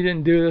know that you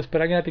didn't do this,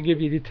 but I'm gonna have to give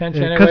you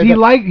detention because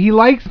anyway." he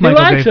likes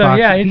Michael J. Fox.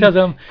 Yeah, he tells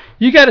him,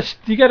 you gotta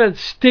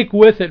stick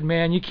with it,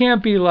 man. You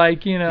can't be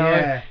like, you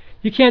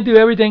can't do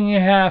everything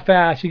in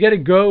half-ass. You gotta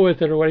go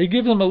with it or whatever. He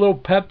gives him a little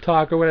pep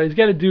talk or whatever. He's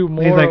gotta do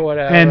more or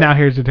whatever. And now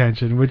here's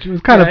detention, which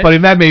was kind of funny.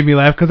 That made me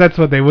laugh because that's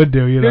what they would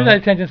do, you know. Here's that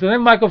detention. So then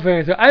Michael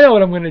Fagan said, "I know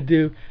what I'm gonna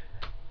do.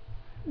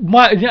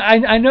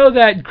 I know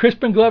that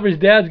Crispin Glover's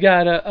dad's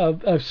got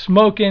a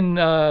smoking.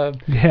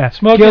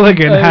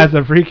 Gilligan has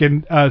a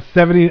freaking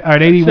 70 or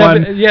an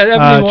 81.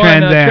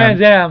 Trans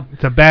Am.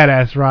 It's a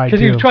badass ride. Because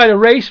he tried to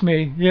race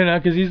me, you know.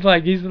 Because he's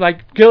like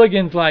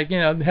Gilligan's like, you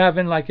know,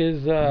 having like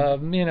his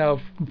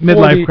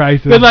midlife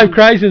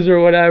crisis or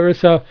whatever.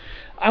 So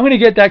I'm gonna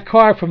get that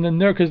car from the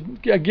nerd because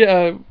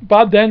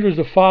Bob Denver's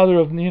the father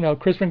of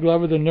Crispin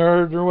Glover, the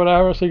nerd or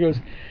whatever. So he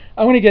goes,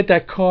 "I want to get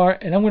that car,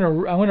 and I'm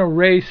gonna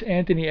race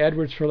Anthony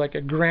Edwards for like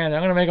 $1,000.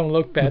 I'm gonna make him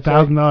look bad.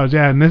 $1,000,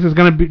 yeah. And this is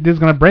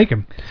gonna break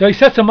him." So he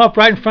sets him up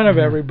right in front of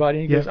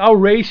everybody. He goes, "I'll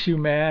race you,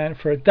 man,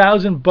 for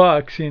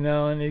 $1,000, you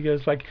know." And he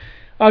goes like,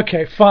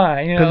 "Okay,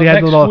 fine, you know,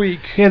 next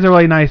week." He has a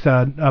really nice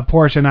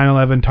Porsche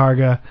 911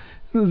 Targa.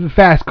 A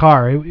fast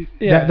car.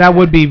 That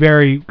would be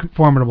very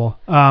formidable.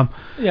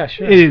 Yeah,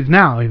 sure. It is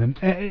now even.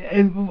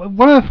 And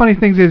one of the funny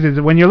things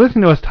is when you're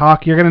listening to us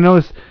talk, you're gonna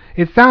notice.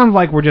 It sounds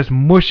like we're just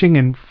mushing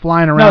and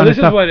flying around. No, this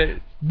is what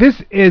it.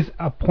 This is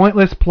a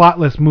pointless,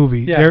 plotless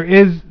movie. Yeah. There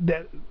is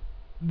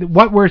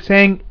what we're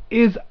saying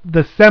is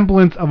the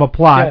semblance of a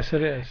plot. Yes,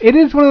 it is. It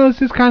is one of those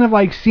just kind of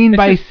like scene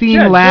by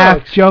scene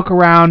laugh, joke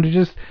around.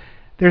 Just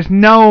there's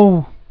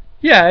no.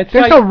 Yeah,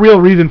 there's no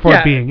real reason for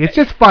it being. It's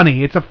just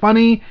funny. It's a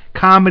funny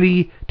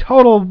comedy,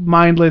 total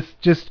mindless,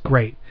 just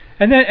great.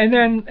 And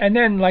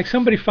then like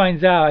somebody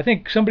finds out. I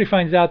think somebody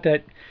finds out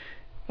that.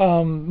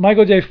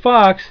 Michael J.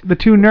 Fox. The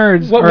two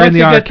nerds are in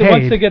the arcade.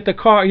 Once they get the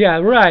car, yeah,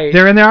 right.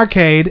 They're in the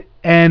arcade,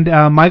 and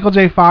Michael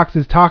J. Fox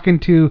is talking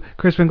to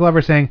Crispin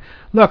Glover, saying,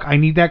 "Look, I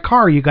need that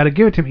car. You got to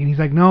give it to me." And he's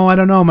like, "No, I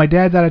don't know. My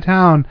dad's out of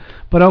town,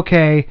 but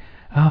okay,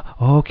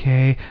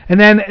 okay." And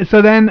then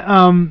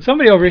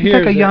somebody over here,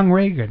 like a young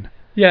Reagan.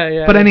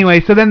 Yeah. But anyway,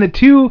 so then the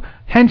two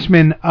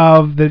henchmen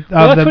of the.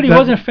 That's what he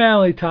wasn't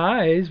Family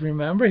Ties.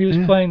 Remember, he was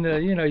playing the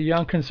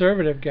young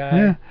conservative guy.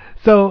 Yeah.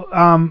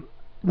 So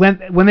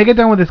When they get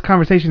done with this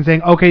conversation,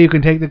 saying, "Okay, you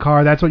can take the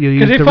car. That's what you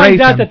use to race him." Because he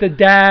finds out that the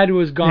dad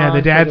was gone. Yeah,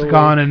 the dad's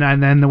gone,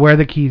 and then where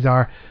the keys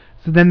are.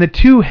 So then the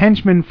two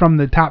henchmen from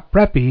the top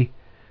preppy,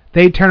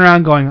 they turn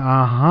around going,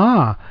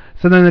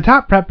 So then the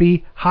top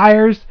preppy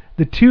hires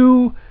the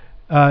two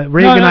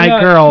Reaganite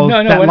girls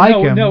that like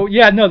him.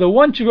 The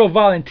one girl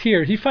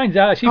volunteers. He finds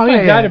out. She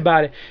finds out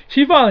about it.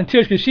 She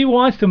volunteers because she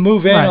wants to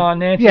move in on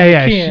Nancy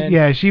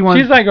McKeon. She wants.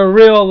 She's like a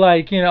real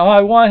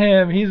I want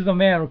him. He's the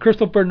man.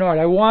 Crystal Bernard.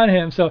 I want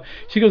him. So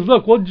she goes,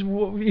 "Look,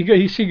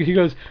 he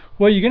goes,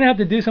 well, you're gonna have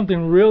to do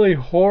something really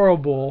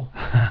horrible."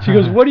 She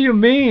goes, "What do you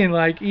mean?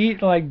 Like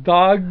eat like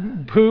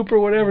dog poop or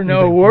whatever?"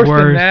 No, worse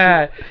than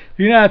that.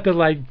 You're gonna have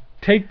to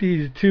take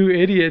these two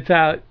idiots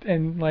out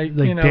and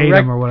date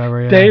them or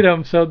whatever. Yeah. Date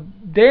them. So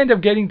they end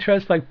up getting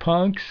dressed like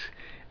punks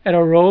at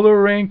a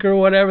roller rink or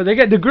whatever. They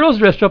get the girls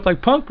dressed up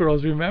like punk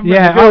girls. Remember?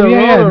 Yeah.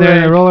 They're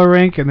in a roller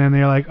rink, and then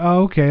they're like,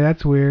 "Oh, okay,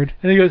 that's weird."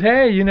 And he goes,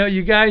 "Hey,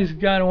 you guys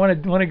gotta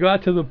want to go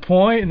out to the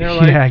point?" And they're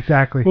like, "Yeah,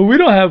 exactly." "Well, we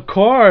don't have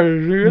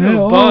cars. We're in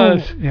a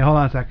bus." Yeah, hold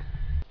on a sec.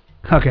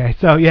 Okay,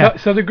 so yeah.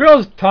 So the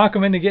girls talk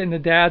him into getting the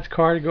dad's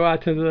car to go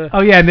out to the.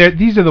 Oh yeah, and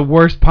these are the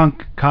worst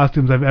punk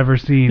costumes I've ever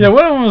seen. Yeah,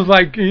 one of them was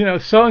like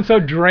so and so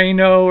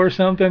Drano or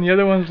something. The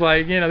other one's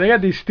like they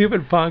got these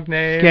stupid punk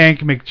names.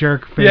 Skank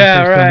McJerk.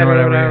 Yeah, right, or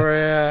whatever.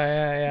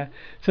 Yeah.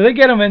 So they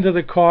get him into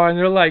the car and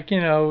they're like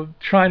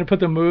trying to put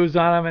the moves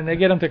on him and they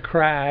get him to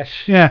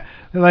crash. Yeah,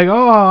 they're like,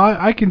 "Oh,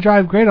 I can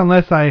drive great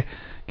unless I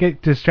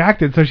get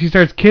distracted, so she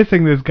starts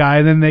kissing this guy,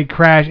 and then they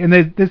crash, and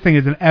this thing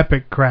is an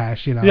epic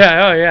crash, you know.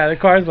 Yeah, oh yeah, the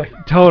car's like...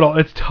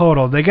 It's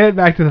total. They get it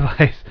back to the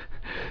place.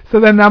 So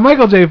then now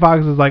Michael J.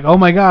 Fox is like, oh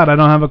my god, I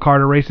don't have a car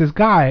to race this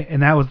guy,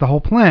 and that was the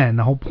whole plan,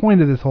 the whole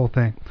point of this whole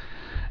thing.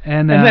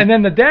 And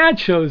then the dad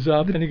shows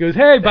up, and he goes,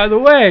 hey, by the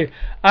way,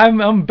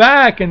 I'm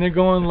back, and they're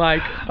going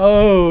like,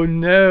 oh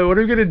no, what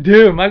are we gonna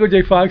do? Michael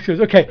J. Fox goes,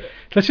 okay,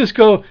 let's just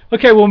go.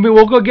 Okay,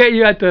 we'll go get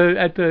you at the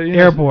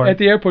airport. At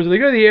the airport. So they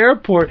go to the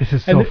airport. This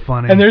is so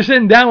funny. And they're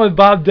sitting down with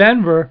Bob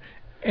Denver,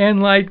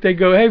 and like they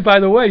go, hey, by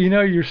the way,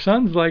 your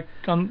son's like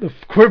on the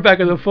quarterback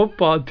of the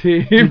football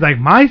team. He's like,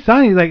 my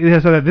son. He's like,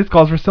 so this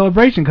calls for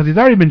celebration because he's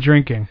already been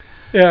drinking.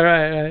 Yeah,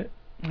 right.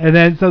 And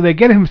then so they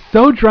get him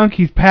so drunk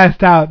he's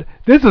passed out.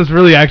 This was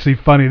really actually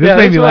funny. This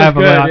made me laugh a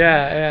lot.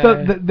 Yeah.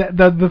 So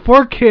the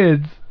four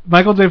kids,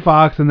 Michael J.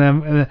 Fox and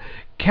them,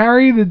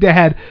 carry the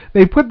dad.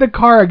 They put the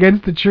car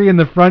against the tree in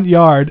the front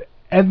yard,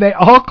 and they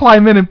all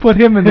climb in and put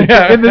him in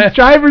the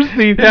driver's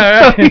seat.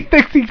 So he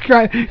thinks he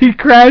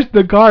crashed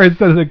the car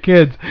instead of the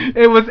kids.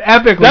 It was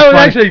epic. That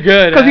was actually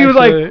good. Because he was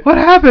like, what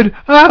happened?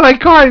 My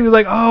car. And he was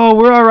like, oh,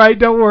 we're all right.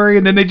 Don't worry.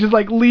 And then they just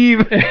like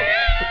leave.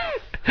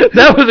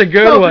 That was a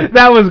good one.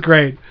 That was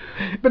great.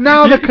 But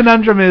now the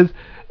conundrum is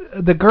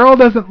the girl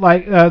doesn't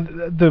like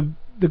the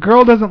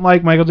girl doesn't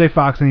like Michael J.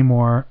 Fox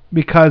anymore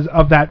because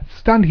of that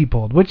stunt he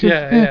pulled, which is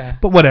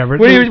but whatever.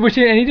 And he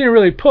didn't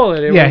really pull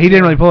it. He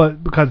didn't really pull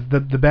it because the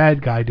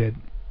bad guy did.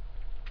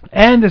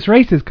 And this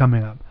race is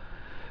coming up.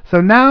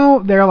 So now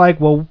they're like,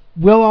 well,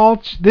 we'll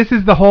all this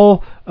is the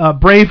whole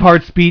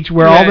Braveheart speech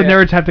where all the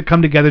nerds have to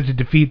come together to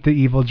defeat the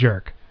evil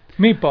jerk.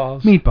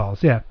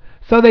 Meatballs, yeah.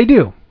 So they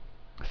do.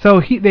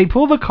 So they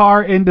pull the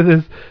car into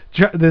this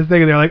thing,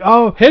 and they're like,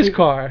 oh... His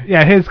car.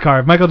 Yeah, his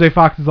car. Michael J.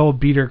 Fox's old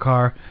beater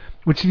car.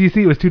 Which, did you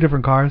see? It was two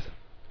different cars.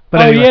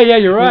 But anyway, yeah,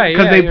 you're right.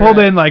 Because they pulled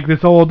in, like,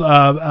 this old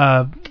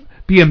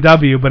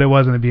BMW, but it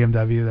wasn't a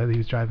BMW that he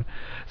was driving.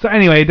 So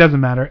anyway, it doesn't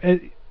matter.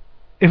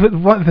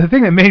 The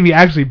thing that made me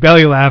actually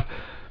belly laugh,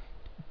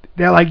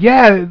 they're like,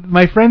 yeah,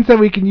 my friend said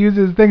we can use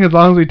his thing as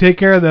long as we take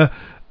care of the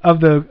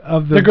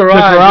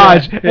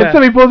garage. Yeah. And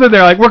somebody pulls in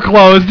there like, we're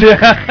closed.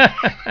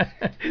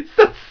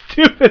 So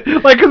stupid.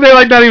 Like, because they're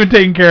like not even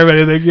taking care of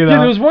anything, you know. Yeah,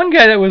 there was one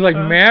guy that was like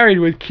married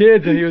with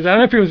kids, and I don't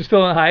know if he was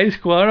still in high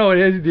school. I don't know what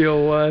his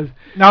deal was.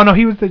 No,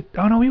 he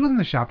wasn't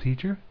the shop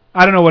teacher.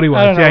 I don't know what he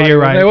was. Yeah, you're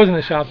right. He wasn't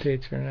a shop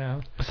teacher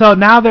now. So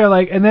now they're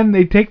like, and then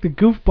they take the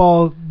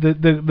goofball,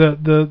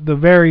 the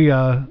very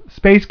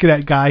space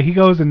cadet guy. He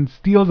goes and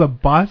steals a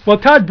bus. Well,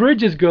 Todd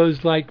Bridges, the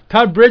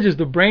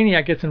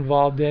brainiac, gets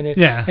involved in it.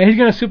 Yeah. And he's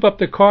gonna soup up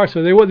the car,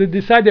 so they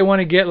decide they want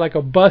to get like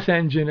a bus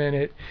engine in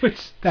it.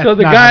 So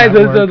the guy,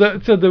 the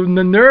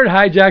nerd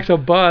hijacks a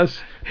bus.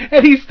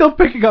 And he's still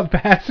picking up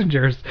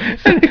passengers.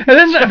 And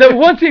then the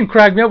one scene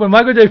cracked me up when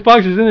Michael J.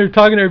 Fox is in there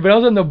talking to everybody. All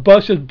of a sudden the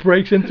bus just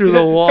breaks in through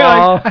the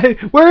wall.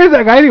 Where is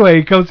that guy anyway?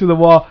 He comes through the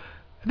wall.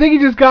 I think he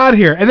just got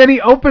here. And then he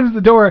opens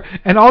the door,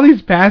 and all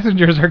these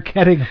passengers are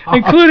getting off.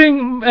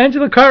 Including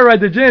Angela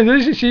Cartwright, the James.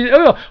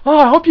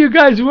 I hope you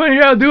guys win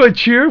here. I'll do a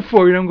cheer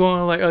for you. And I'm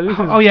going like, oh, this is...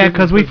 Oh, yeah,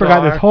 because we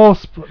forgot this whole...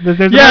 with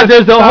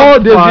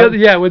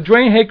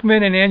Dwayne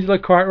Hickman and Angela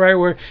Cartwright,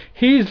 where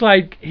he's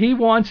like, he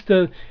wants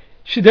to...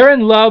 They're in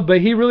love, but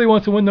he really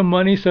wants to win the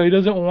money, so he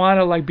doesn't want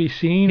to like be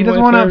seen. He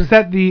doesn't want to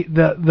upset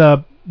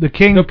the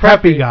king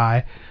preppy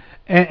guy,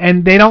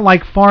 and they don't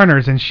like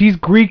foreigners. And she's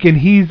Greek and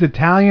he's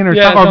Italian, or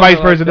vice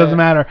versa. It doesn't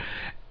matter.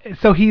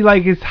 So he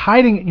like is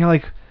hiding, and you're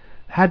like,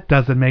 that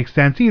doesn't make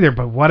sense either.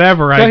 But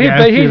whatever, I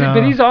guess.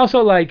 But he's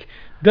also like,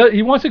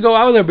 he wants to go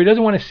out there, but he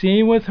doesn't want to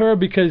scene with her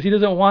because he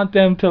doesn't want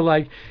them to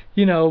like.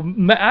 I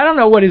don't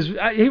know what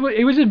he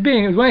was just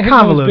being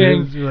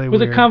convoluted.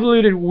 Was a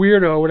convoluted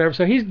weirdo or whatever.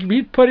 So he's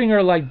putting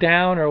her like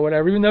down or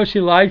whatever, even though she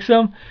likes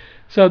him.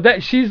 So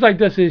that she's like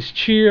does his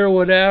cheer or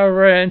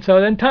whatever, and so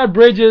then Todd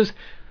Bridges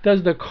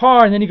does the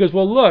car, and then he goes,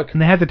 well, look.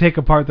 And they had to take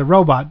apart the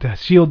robot to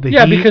shield the heat.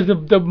 Yeah, because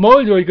the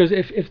motor, he goes,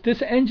 if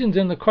this engine's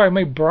in the car, it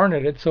may burn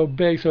it. It's so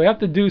big, so we have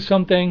to do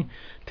something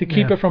to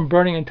keep it from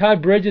burning. And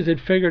Todd Bridges had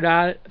figured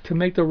out to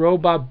make the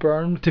robot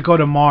burn. To go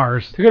to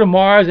Mars.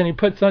 And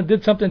he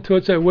did something to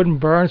it so it wouldn't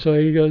burn. So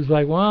he goes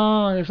like,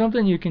 well, there's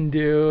something you can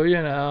do,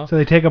 So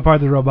they take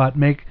apart the robot,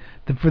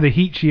 for the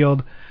heat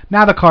shield.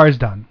 Now the car's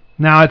done.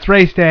 Now it's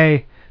race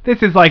day.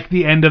 This is like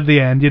the end of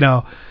the end,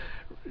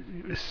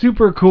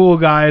 Super cool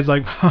guys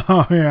like,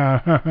 oh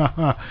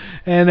yeah,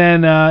 and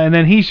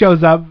then he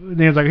shows up. And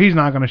he's like, he's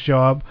not going to show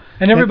up.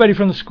 And everybody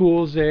from the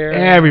school's there.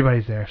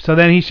 Everybody's there. So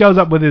then he shows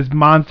up with his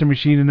monster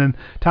machine, and then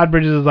Todd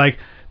Bridges is like,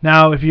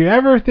 now if you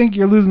ever think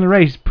you're losing the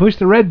race, push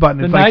the red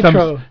button. It's like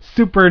some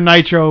super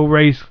nitro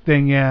race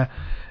thing, yeah.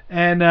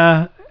 And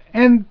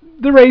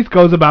the race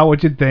goes about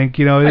what you'd think,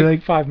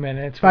 like 5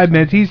 minutes. 5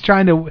 minutes. He's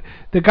trying to.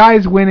 The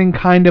guy's winning,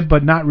 kind of,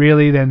 but not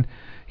really. Then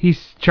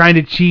he's trying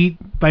to cheat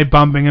by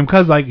bumping him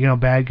because,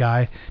 bad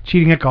guy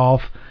cheating at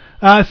golf.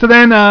 So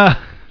then,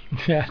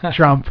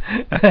 Trump.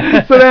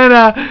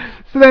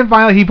 So then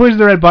finally he pushes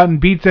the red button,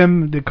 beats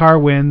him. The car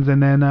wins,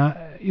 and then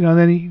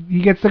then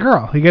he gets the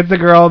girl. He gets the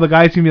girl. The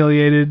guy's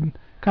humiliated.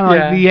 kind of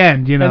like the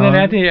end, you know. And then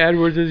Anthony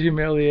Edwards is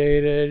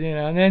humiliated, you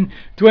know. And then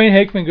Dwayne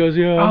Hickman goes,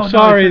 you know, I'm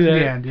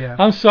the end, yeah.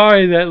 I'm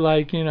sorry that,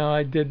 like, you know,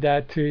 I did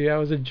that to you. I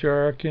was a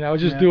jerk, you know. I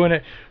was just doing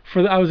it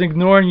I was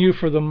ignoring you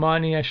for the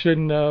money. I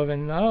shouldn't have.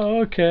 And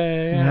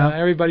okay, you know,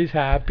 everybody's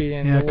happy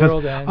and the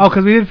world ends. Oh,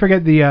 because we didn't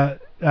forget the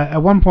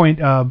at one point.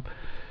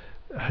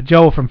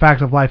 Joe from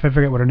Facts of Life, I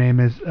forget what her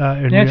name is.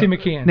 Nancy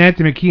McKeon.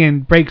 Nancy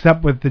McKeon breaks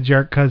up with the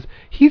jerk because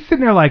he's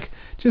sitting there like,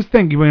 just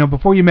think, you know,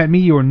 before you met me,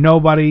 you were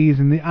nobodies,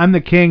 and I'm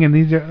the king, and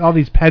these are all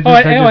these peasants. Oh,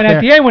 and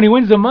at the end, when he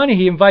wins the money,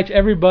 he invites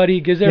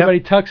everybody, gives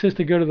everybody tuxes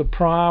to go to the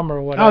prom or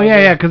whatever. Oh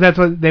yeah, because that's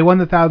what they won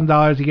the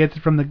 $1,000. He gets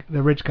it from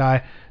the rich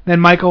guy. Then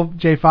Michael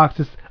J. Fox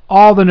just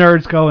all the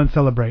nerds go and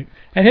celebrate.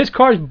 And his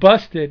car's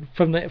busted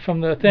from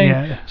the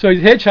thing, so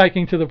he's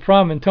hitchhiking to the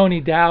prom, and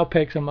Tony Dow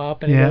picks him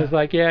up, and he goes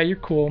like, "Yeah, you're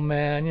cool,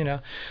 man," you know.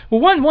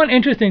 Well, one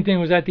interesting thing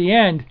was at the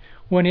end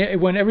when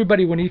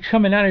he's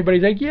coming out,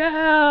 everybody's like,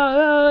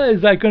 "Yeah,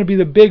 it's like going to be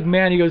the big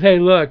man." He goes, "Hey,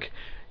 look,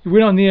 we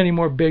don't need any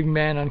more big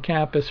men on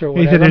campus or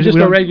whatever. I'm just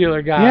a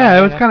regular guy." Yeah,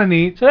 it was kind of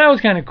neat. So that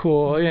was kind of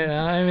cool, you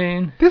know. I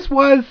mean, this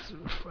was,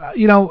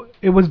 you know,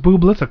 it was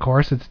boobless, of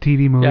course. It's a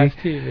TV movie. Yeah, it's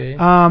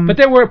TV. But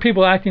there were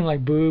people acting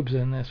like boobs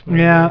in this movie.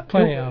 Yeah,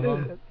 plenty of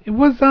them. It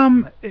was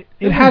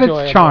it had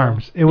its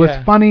charms. It was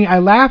funny. I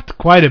laughed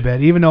quite a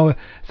bit, even though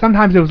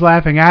sometimes it was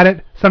laughing at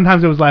it,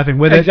 sometimes it was laughing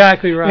with it.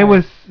 Exactly right. It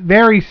was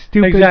very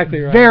stupid. Exactly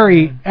right.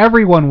 Very.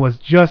 Everyone was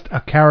just a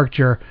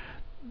character.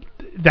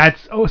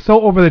 That's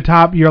so over the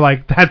top. You're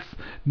like, that's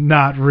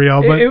not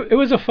real. But it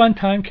was a fun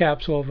time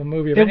capsule of a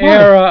movie, of an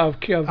era of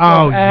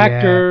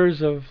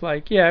actors, of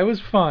like, it was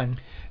fun.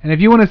 And if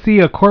you want to see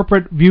a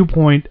corporate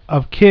viewpoint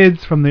of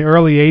kids from the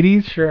early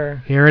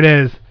 80s, here it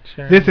is.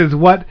 Sure. This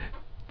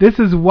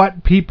is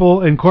what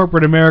people in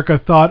corporate America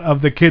thought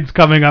of the kids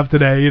coming up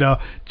today, you know,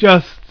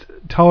 just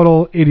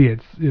total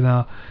idiots, you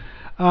know.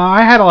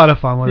 I had a lot of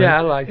fun with it. Yeah,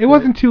 I liked it. It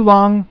wasn't too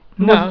long.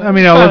 It No, wasn't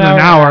an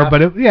hour,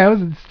 but it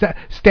was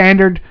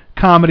standard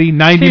comedy,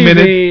 90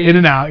 minutes, in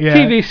and out. Yeah.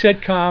 TV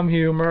sitcom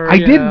humor. I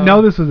didn't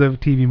know this was a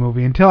TV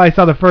movie until I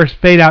saw the first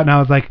fade out, and I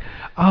was like,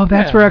 oh,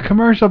 that's where a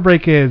commercial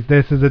break is.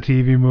 This is a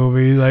TV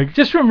movie. Like,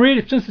 just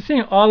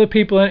seeing all the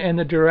people and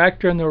the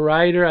director and the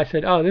writer, I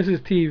said, oh, this is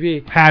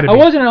TV. Had to be. I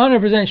wasn't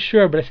 100%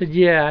 sure, but I said,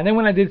 yeah. And then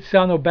when I did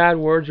sound no bad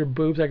words or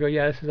boobs, I go,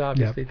 yeah, this is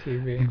obviously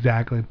TV.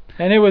 Exactly.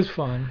 And it was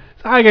fun.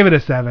 So I gave it a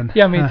 7.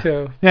 Yeah, me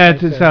too.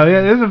 This is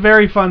a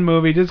very fun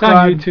movie. Just go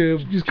on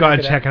YouTube. Just go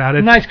and check it out.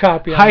 It's nice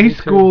copy. High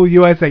School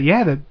USA.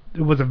 Yeah,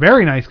 it was a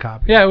very nice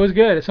copy. Yeah, it was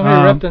good.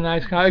 Somebody ripped a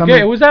nice copy.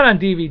 It was out on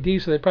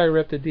DVD, so they probably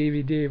ripped the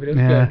DVD, but it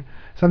was good.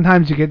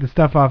 Sometimes you get the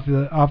stuff off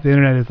the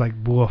internet. It's like,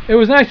 woof. It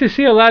was nice to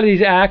see a lot of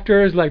these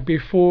actors, like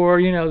before,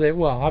 you know,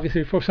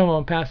 obviously before some of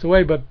them passed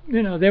away, but,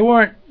 you know, they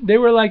were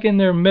like in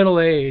their middle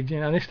age, you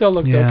know, they still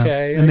looked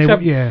okay. And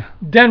except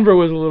Denver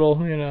was a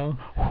little, you know,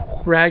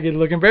 ragged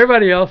looking, but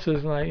everybody else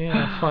was like, you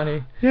know,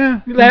 funny.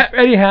 Yeah.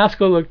 Eddie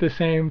Haskell looked the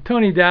same.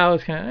 Tony Dow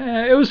was kind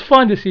of, it was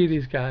fun to see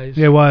these guys.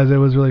 It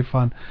was really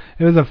fun.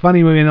 It was a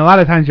funny movie, and a lot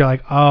of times you're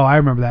like, oh, I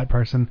remember that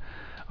person,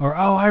 or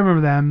oh, I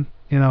remember them,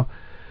 you know.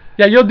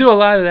 Yeah, you'll do a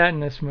lot of that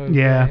in this movie.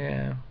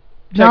 Yeah.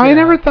 No, I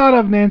never thought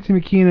of Nancy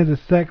McKeon as a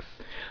sex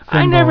symbol.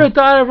 I never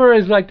thought of her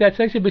as like that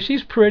sexy, but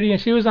she's pretty,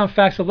 and she was on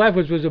Facts of Life,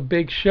 which was a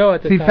big show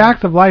at the time. See,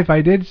 Facts of Life,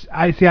 I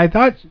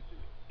thought,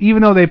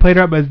 even though they played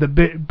her up as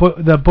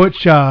the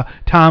butch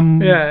Tom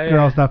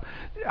girl stuff,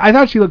 I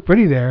thought she looked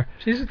pretty there.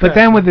 But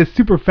then with this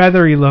super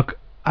feathery look,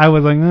 I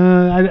was like,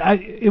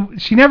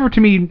 she never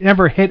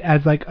hit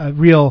as like a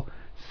real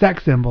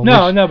sex symbol.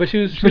 No, but she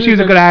was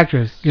a good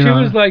actress. She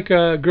was like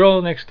a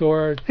girl next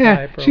door type.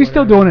 Yeah, she's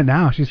still doing it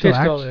now. She's still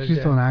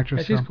an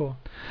actress. Yeah, she's cool.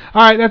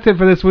 All right, that's it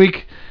for this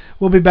week.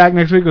 We'll be back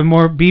next week with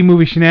more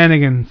B-movie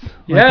shenanigans.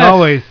 Like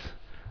always.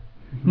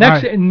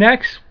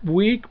 Next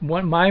week,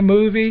 my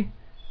movie,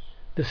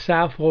 The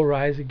South Will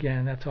Rise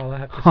Again. That's all I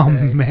have to say. Oh,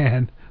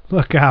 man.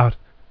 Look out.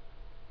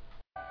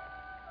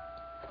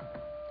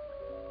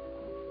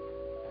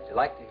 Would you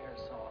like to hear a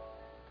song?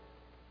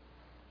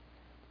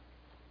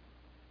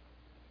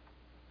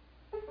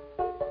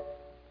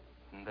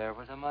 There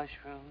was a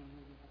mushroom,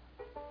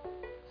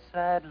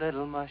 sad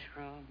little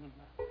mushroom.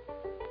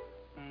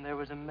 There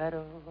was a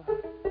meadow,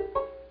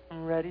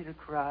 ready to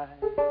cry.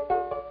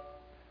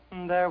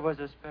 There was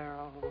a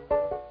sparrow,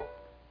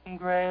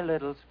 gray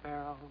little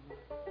sparrow.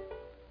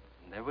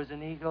 There was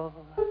an eagle,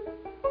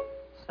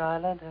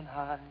 silent and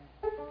high.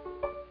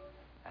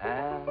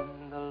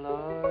 And the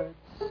Lord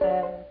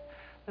said,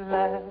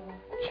 laugh,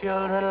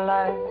 children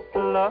laugh. The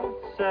Lord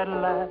said,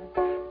 laugh,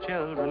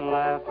 children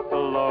laugh. The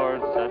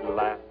Lord said,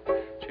 laugh,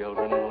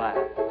 children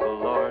laugh. The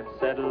Lord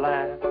said,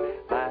 laugh,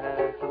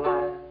 laugh,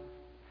 laugh.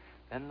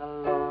 Then the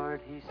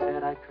Lord, he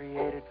said, I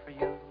created for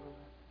you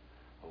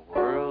a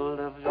world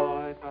of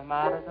joy from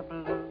out of the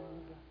blue.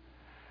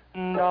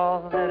 And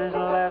all that is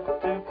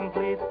left to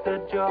complete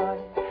the joy,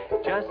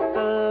 just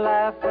the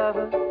laugh of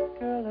a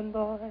girl and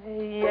boy.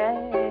 Yay,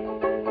 yay,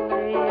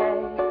 yay,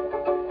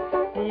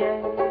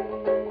 yay.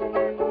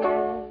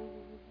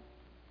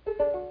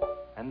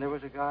 And there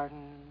was a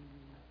garden,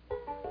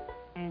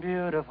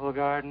 beautiful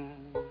garden,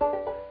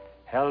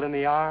 held in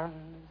the arms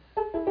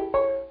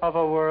of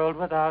a world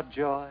without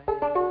joy.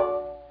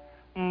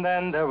 And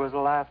then there was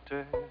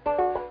laughter,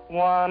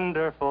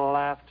 wonderful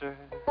laughter,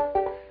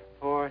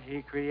 for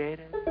he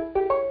created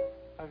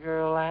a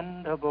girl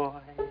and a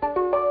boy.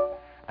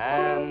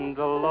 And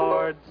the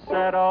Lord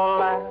said, oh,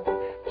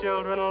 laugh,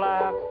 children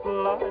laugh, the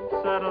Lord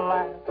said,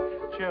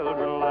 laugh,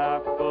 children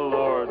laugh, the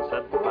Lord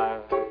said,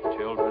 laugh.